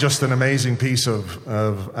beyond being just an amazing piece of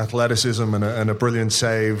athleticism and a brilliant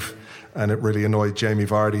save, and it really annoyed Jamie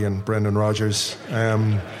Vardy and Brendan Rodgers.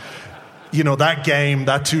 That game,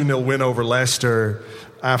 that 2-0 win over Leicester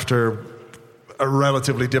after a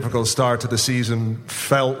relatively difficult start to the season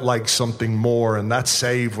felt like something more, and that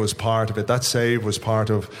save was part of it. That save was part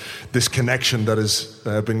of this connection that has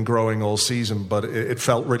been growing all season, but it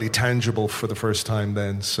felt really tangible for the first time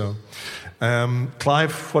then. So,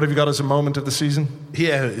 Clive, what have you got as a moment of the season?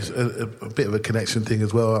 Yeah, it's a bit of a connection thing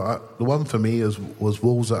as well. The one for me was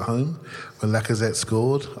Wolves at home when Lacazette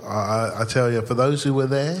scored. I tell you, for those who were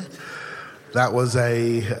there, that was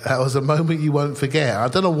a moment you won't forget. I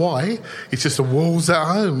don't know why. It's just the Wolves at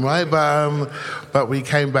home, right? But we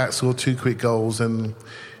came back, scored 2 quick goals, and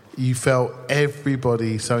you felt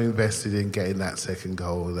everybody so invested in getting that second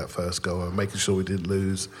goal, that first goal, and making sure we didn't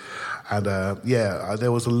lose. And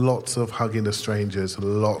there was lots of hugging the strangers,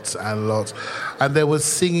 lots and lots. And there was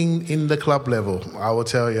singing in the club level, I will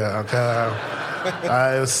tell you.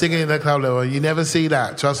 I was singing in the club level. You never see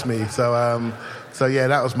that, trust me. So yeah,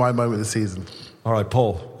 that was my moment of the season. All right,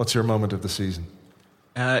 Paul, what's your moment of the season?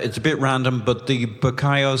 It's a bit random, but the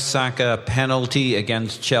Bukayo Saka penalty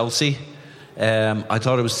against Chelsea, I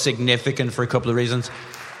thought it was significant for a couple of reasons.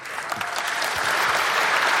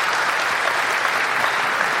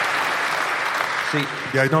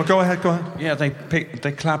 Go ahead. Yeah,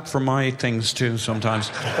 they clap for my things too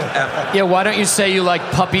sometimes. Yeah, why don't you say you like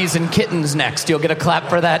puppies and kittens next? You'll get a clap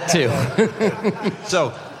for that too.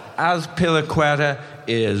 So, as Pilaqueta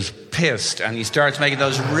is pissed and he starts making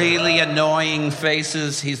those really annoying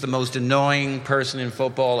faces, he's the most annoying person in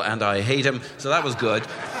football and I hate him, so that was good.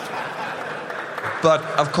 But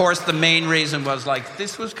of course the main reason was like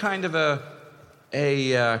this was kind of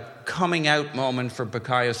a coming out moment for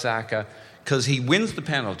Bukayo Saka, because he wins the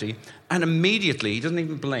penalty and immediately, he doesn't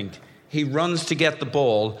even blink, he runs to get the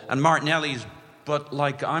ball and Martinelli's, but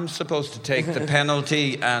like I'm supposed to take the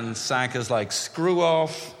penalty, and Saka's like, screw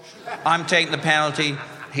off, I'm taking the penalty.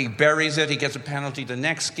 He buries it. He gets a penalty the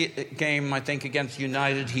next game, I think, against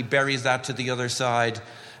United. He buries that to the other side.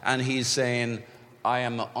 And he's saying, I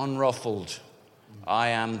am unruffled. I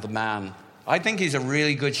am the man. I think he's a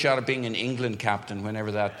really good shot at being an England captain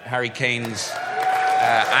whenever that Harry Kane's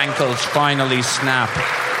ankles finally snap.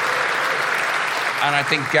 And I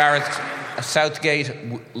think Gareth Southgate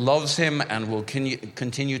loves him and will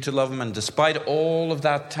continue to love him, and despite all of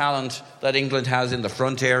that talent that England has in the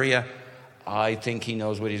front area, I think he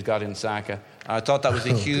knows what he's got in Saka. I thought that was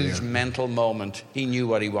a huge mental moment. He knew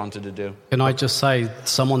what he wanted to do. Can I just say,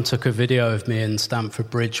 someone took a video of me in Stamford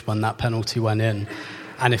Bridge when that penalty went in,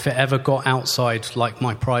 and if it ever got outside like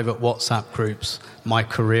my private WhatsApp groups, my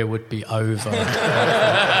career would be over.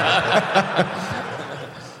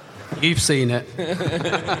 You've seen it.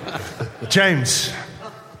 James.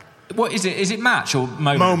 What is it? Is it match or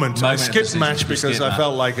moment? Moment. I skipped match because I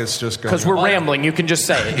felt like it's just going. Because we're rambling. You can just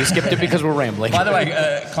say it. You skipped it because we're rambling. By the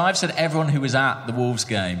way, Clive said everyone who was at the Wolves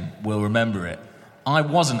game will remember it. I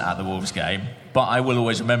wasn't at the Wolves game, but I will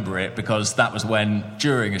always remember it because that was when,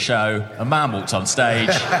 during a show, a man walked on stage,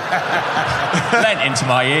 leant into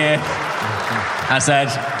my ear, and said,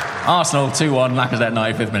 Arsenal 2-1, Lacazette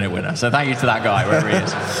 95th minute winner. So thank you to that guy, wherever he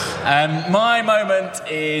is. My moment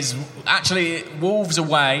is actually Wolves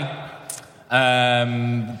away,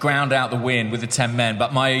 ground out the win with the 10 men.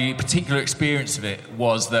 But my particular experience of it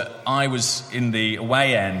was that I was in the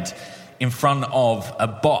away end in front of a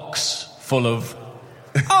box full of,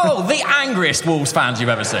 the angriest Wolves fans you've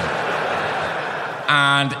ever seen.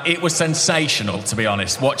 And it was sensational, to be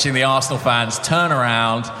honest, watching the Arsenal fans turn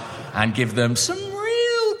around and give them some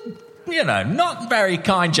not very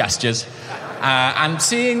kind gestures. And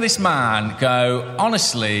seeing this man go,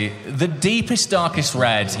 honestly, the deepest, darkest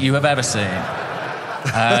red you have ever seen.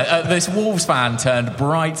 This Wolves fan turned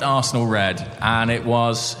bright Arsenal red, and it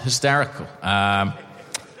was hysterical.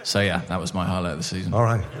 So yeah, that was my highlight of the season. All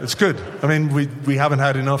right, it's good. I mean, we haven't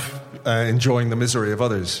had enough enjoying the misery of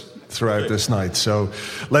others throughout this night. So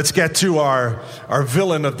let's get to our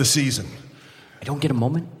villain of the season. I don't get a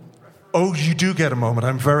moment? Oh, you do get a moment.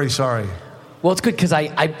 I'm very sorry. Well, it's good because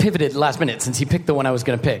I pivoted last minute since he picked the one I was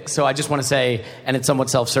going to pick. So I just want to say, and it's somewhat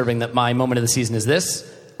self-serving, that my moment of the season is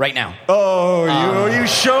this, right now. Oh, you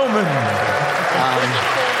showman.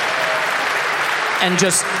 And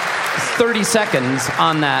just 30 seconds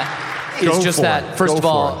on that is just that. First of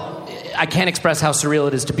all, I can't express how surreal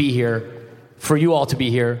it is to be here, for you all to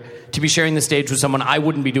be here, to be sharing the stage with someone I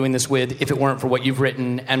wouldn't be doing this with if it weren't for what you've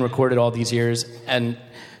written and recorded all these years. And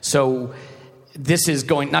so this is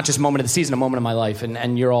going, not just moment of the season, a moment of my life,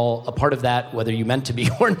 and you're all a part of that, whether you meant to be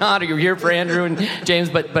or not, or you're here for Andrew and James,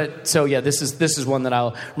 but so yeah, this is one that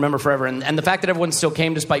I'll remember forever, and the fact that everyone still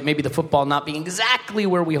came despite maybe the football not being exactly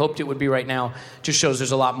where we hoped it would be right now just shows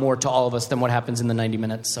there's a lot more to all of us than what happens in the 90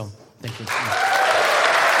 minutes, so thank you.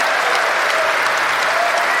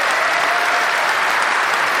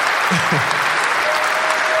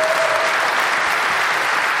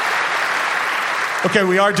 Okay,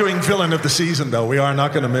 we are doing villain of the season, though. We are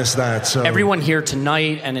not going to miss that. So everyone here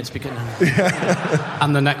tonight, and it's because...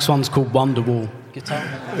 And the next one's called Wonderwall. Guitar.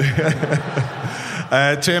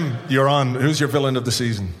 Tim, you're on. Who's your villain of the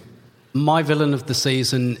season? My villain of the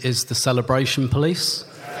season is the Celebration Police.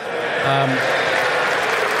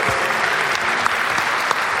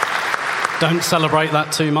 Don't celebrate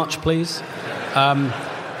that too much, please.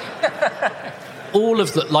 All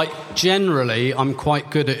of the, generally, I'm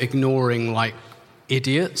quite good at ignoring,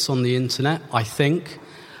 idiots on the internet, I think.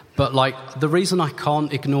 But, the reason I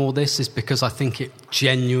can't ignore this is because I think it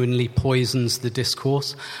genuinely poisons the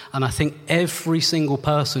discourse. And I think every single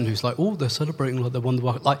person who's they're celebrating like they won the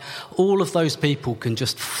World Cup, all of those people can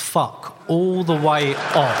just fuck all the way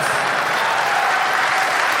off.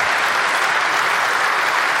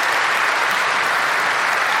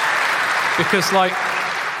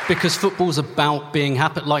 Because football's about being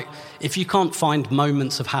happy. If you can't find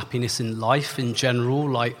moments of happiness in life in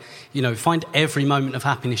general, find every moment of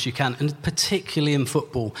happiness you can, and particularly in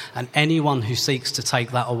football, and anyone who seeks to take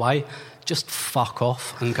that away, just fuck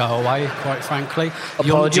off and go away, quite frankly.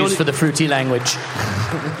 Apologies for the fruity language.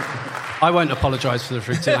 I won't apologise for the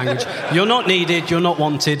fruity language. You're not needed, you're not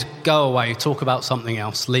wanted, go away, talk about something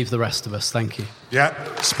else, leave the rest of us, thank you. Yeah,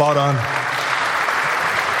 spot on.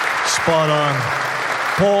 Spot on.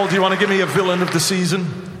 Paul, do you want to give me a villain of the season?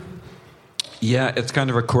 Yeah, it's kind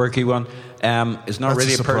of a quirky one. It's not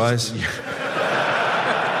really a surprise.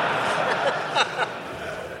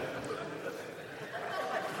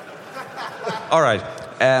 All right.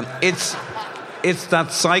 It's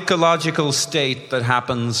that psychological state that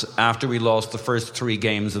happens after we lost the first 3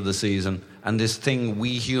 games of the season, and this thing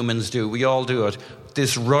we humans do. We all do it.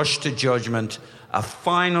 This rush to judgment, a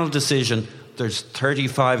final decision. There's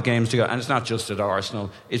 35 games to go, and it's not just at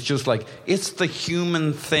Arsenal. It's just it's the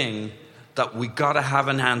human thing that we got to have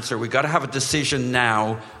an answer. We got to have a decision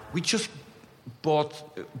now. We just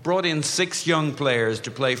brought in 6 young players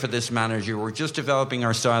to play for this manager. We're just developing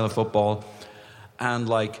our style of football, and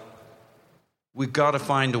we've got to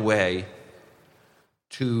find a way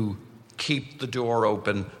to keep the door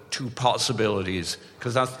open to possibilities,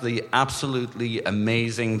 because that's the absolutely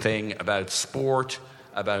amazing thing about sport,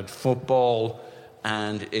 about football,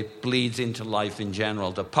 and it bleeds into life in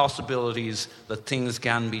general. The possibilities that things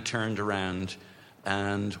can be turned around,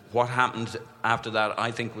 and what happened after that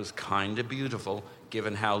I think was kind of beautiful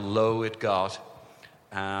given how low it got,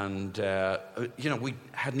 and we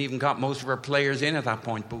hadn't even got most of our players in at that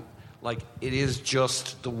point, but it is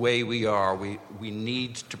just the way we are. We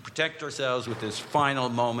need to protect ourselves with this final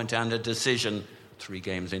moment and a decision 3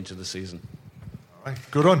 games into the season. All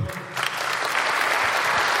right, good one.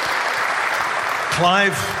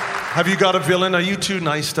 Clive, have you got a villain? Are you too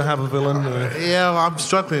nice to have a villain? Yeah, I'm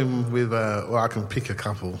struggling with, I can pick a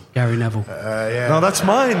couple. Gary Neville. Yeah. No, that's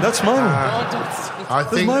mine. I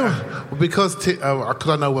think, because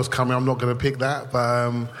I know what's coming, I'm not going to pick that.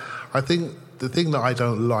 But I think the thing that I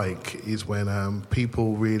don't like is when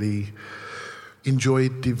people really enjoy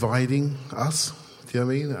dividing us. Do you know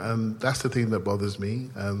what I mean? And that's the thing that bothers me.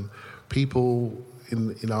 People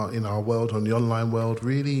in our world, on the online world,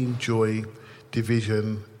 really enjoy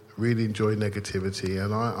division, really enjoy negativity,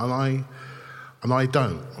 and I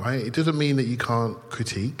don't, right? It doesn't mean that you can't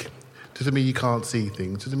critique, doesn't mean you can't see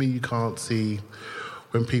things, doesn't mean you can't see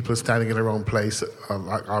when people are standing in the wrong place,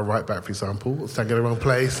 like our right back, for example, standing in the wrong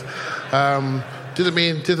place. Doesn't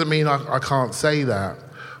mean I can't say that,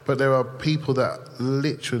 But there are people that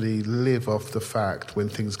literally live off the fact when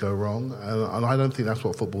things go wrong, and I don't think that's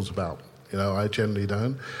what football's about. I generally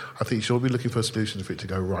don't. I think you should be looking for a solution for it to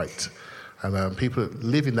go right. And people that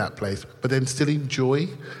live in that place, but then still enjoy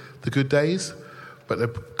the good days, but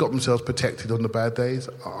they've got themselves protected on the bad days.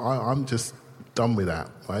 I'm just done with that,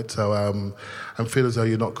 right? So, and feel as though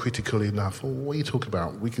you're not critical enough. Well, what are you talking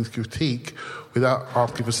about? We can critique without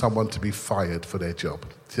asking for someone to be fired for their job.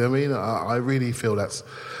 Do you know what I mean? I really feel that's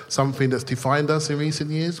something that's defined us in recent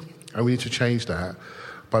years, and we need to change that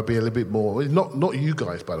by being a little bit more, not you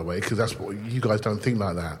guys, by the way, because that's what you guys don't think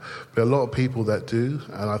like that, but a lot of people that do,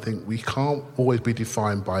 and I think we can't always be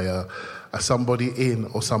defined by a somebody in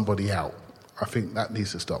or somebody out. I think that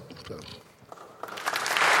needs to stop. So.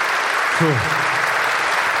 Cool.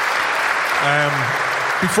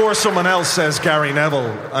 Before someone else says Gary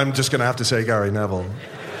Neville, I'm just going to have to say Gary Neville.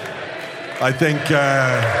 I think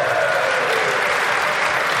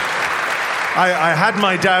I had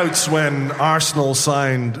my doubts when Arsenal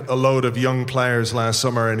signed a load of young players last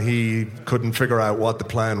summer and he couldn't figure out what the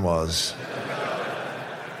plan was.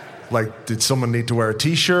 Like, did someone need to wear a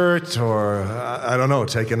T-shirt or, I don't know,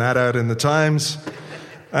 take an ad out in the Times?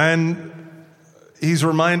 And he's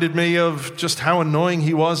reminded me of just how annoying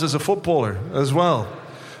he was as a footballer as well.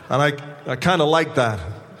 And I kind of like that.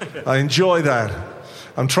 I enjoy that.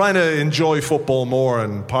 I'm trying to enjoy football more,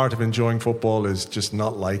 and part of enjoying football is just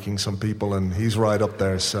not liking some people, and he's right up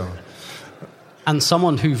there, so. And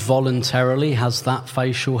someone who voluntarily has that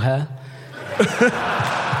facial hair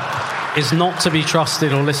is not to be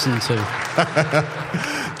trusted or listened to.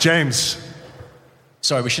 James.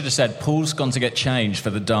 Sorry, we should have said Paul's gone to get changed for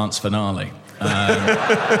the dance finale.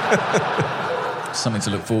 Something to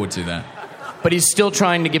look forward to there. But he's still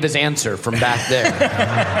trying to give his answer from back there.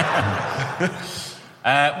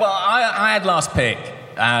 Well, I had last pick,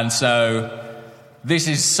 and so this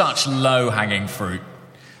is such low-hanging fruit.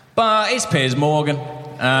 But it's Piers Morgan.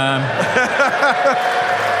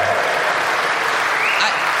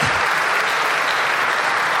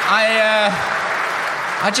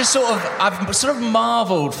 I've sort of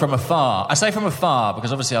marvelled from afar. I say from afar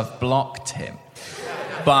because obviously I've blocked him.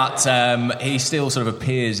 But he still sort of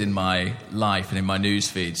appears in my life and in my news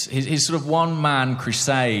feeds. His sort of one-man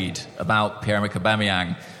crusade about Pierre-Emerick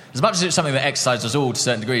Aubameyang, as much as it's something that excites us all to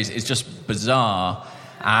certain degrees, is just bizarre.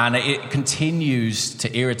 And it continues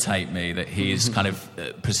to irritate me that he is kind of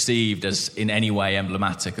perceived as in any way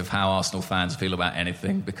emblematic of how Arsenal fans feel about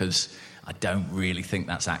anything, because I don't really think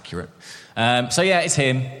that's accurate. So yeah, it's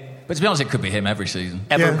him. But to be honest, it could be him every season.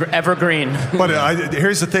 Evergreen. But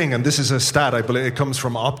here's the thing, and this is a stat, I believe it comes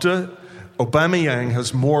from Opta. Aubameyang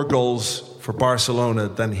has more goals for Barcelona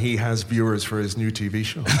than he has viewers for his new TV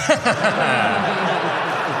show.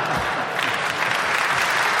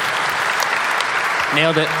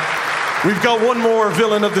 Nailed it. We've got one more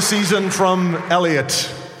villain of the season from Elliot.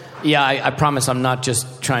 Yeah, I promise I'm not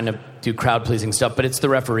just trying to do crowd-pleasing stuff, but it's the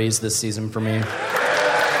referees this season for me.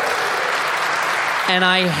 And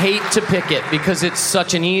I hate to pick it because it's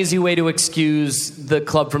such an easy way to excuse the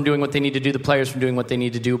club from doing what they need to do, the players from doing what they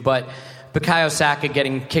need to do. But Bukayo Saka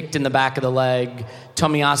getting kicked in the back of the leg,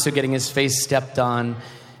 Tomiyasu getting his face stepped on,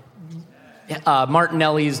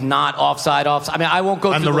 Martinelli's not offside. I mean, I won't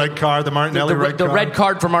go and through the red card, the Martinelli red card. The red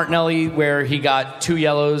card for Martinelli where he got 2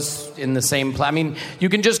 yellows in the same play. I mean, you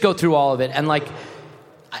can just go through all of it.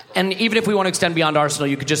 And even if we want to extend beyond Arsenal,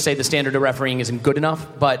 you could just say the standard of refereeing isn't good enough.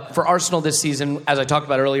 But for Arsenal this season, as I talked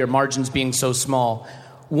about earlier, margins being so small,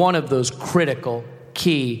 one of those critical,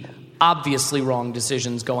 key, obviously wrong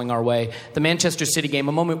decisions going our way. The Manchester City game,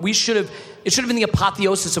 a moment it should have been the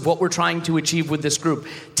apotheosis of what we're trying to achieve with this group,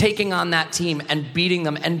 taking on that team and beating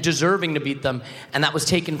them and deserving to beat them. And that was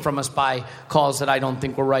taken from us by calls that I don't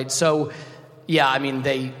think were right. So, yeah, I mean,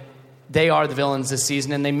 they are the villains this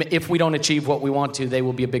season, and if we don't achieve what we want to, they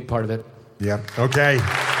will be a big part of it. Yeah, okay.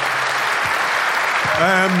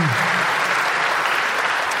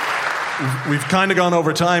 We've kind of gone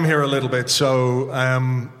over time here a little bit, so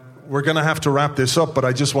we're going to have to wrap this up, but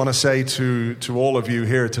I just want to say to all of you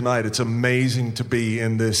here tonight, it's amazing to be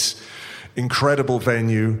in this incredible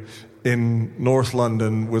venue in North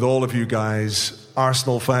London with all of you guys,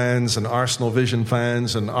 Arsenal fans and ArsenalVision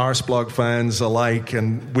fans and Arsblog fans alike,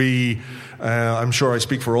 and we, I'm sure I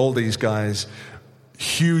speak for all these guys,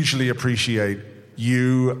 hugely appreciate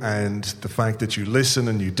you and the fact that you listen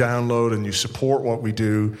and you download and you support what we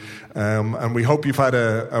do, and we hope you've had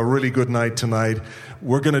a really good night tonight.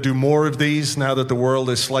 We're going to do more of these now that the world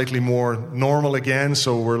is slightly more normal again,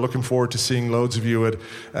 so we're looking forward to seeing loads of you at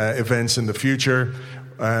events in the future.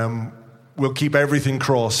 We'll keep everything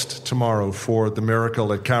crossed tomorrow for the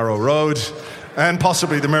miracle at Carrow Road. and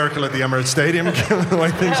possibly the miracle at the Emirates Stadium, given the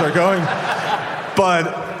way things are going.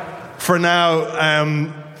 But for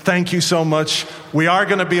now, thank you so much. We are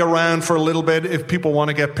going to be around for a little bit. If people want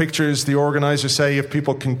to get pictures, the organisers say if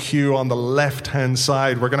people can queue on the left-hand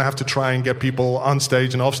side, we're going to have to try and get people on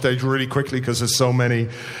stage and off stage really quickly because there's so many.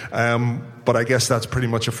 But I guess that's pretty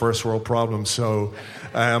much a first world problem. So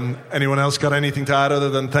anyone else got anything to add other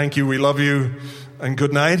than thank you, we love you, and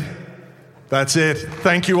good night? That's it.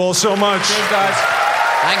 Thank you all so much. Cheers, guys.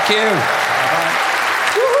 Thank you.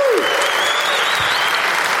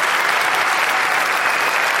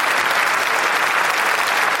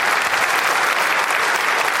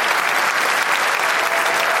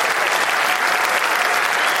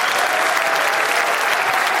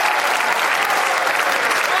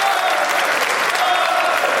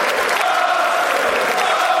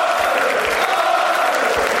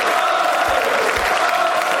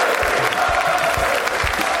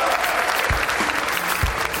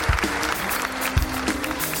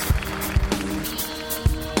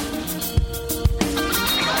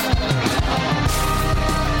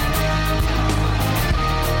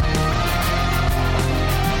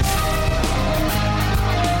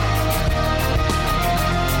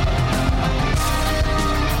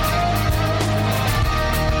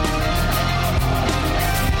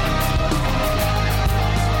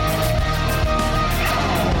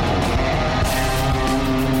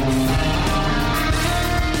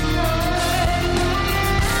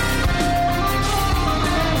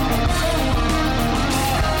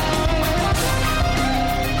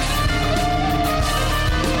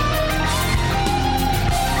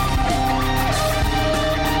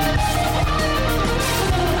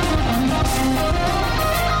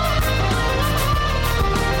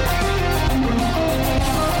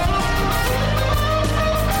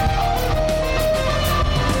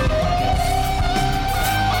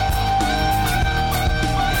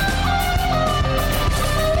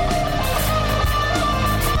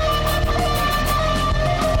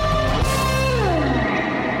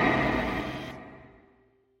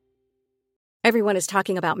 Everyone is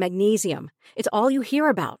talking about magnesium. It's all you hear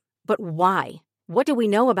about. But why? What do we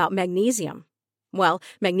know about magnesium? Well,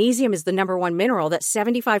 magnesium is the number one mineral that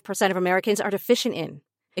 75% of Americans are deficient in.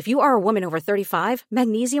 If you are a woman over 35,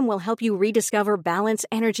 magnesium will help you rediscover balance,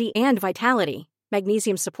 energy, and vitality.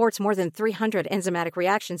 Magnesium supports more than 300 enzymatic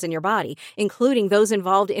reactions in your body, including those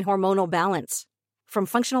involved in hormonal balance. From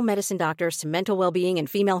functional medicine doctors to mental well-being and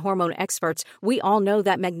female hormone experts, we all know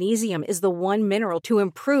that magnesium is the one mineral to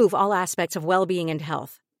improve all aspects of well-being and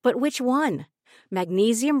health. But which one?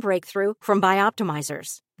 Magnesium Breakthrough from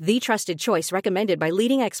Bioptimizers, the trusted choice recommended by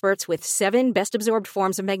leading experts with 7 best-absorbed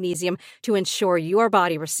forms of magnesium to ensure your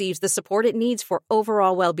body receives the support it needs for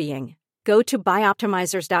overall well-being. Go to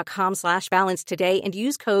bioptimizers.com/balance today and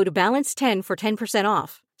use code BALANCE10 for 10%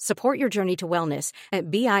 off. Support your journey to wellness at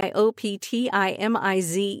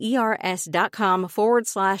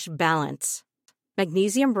bioptimizers.com/balance.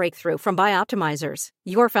 Magnesium Breakthrough from Bioptimizers,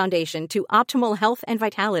 your foundation to optimal health and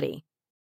vitality.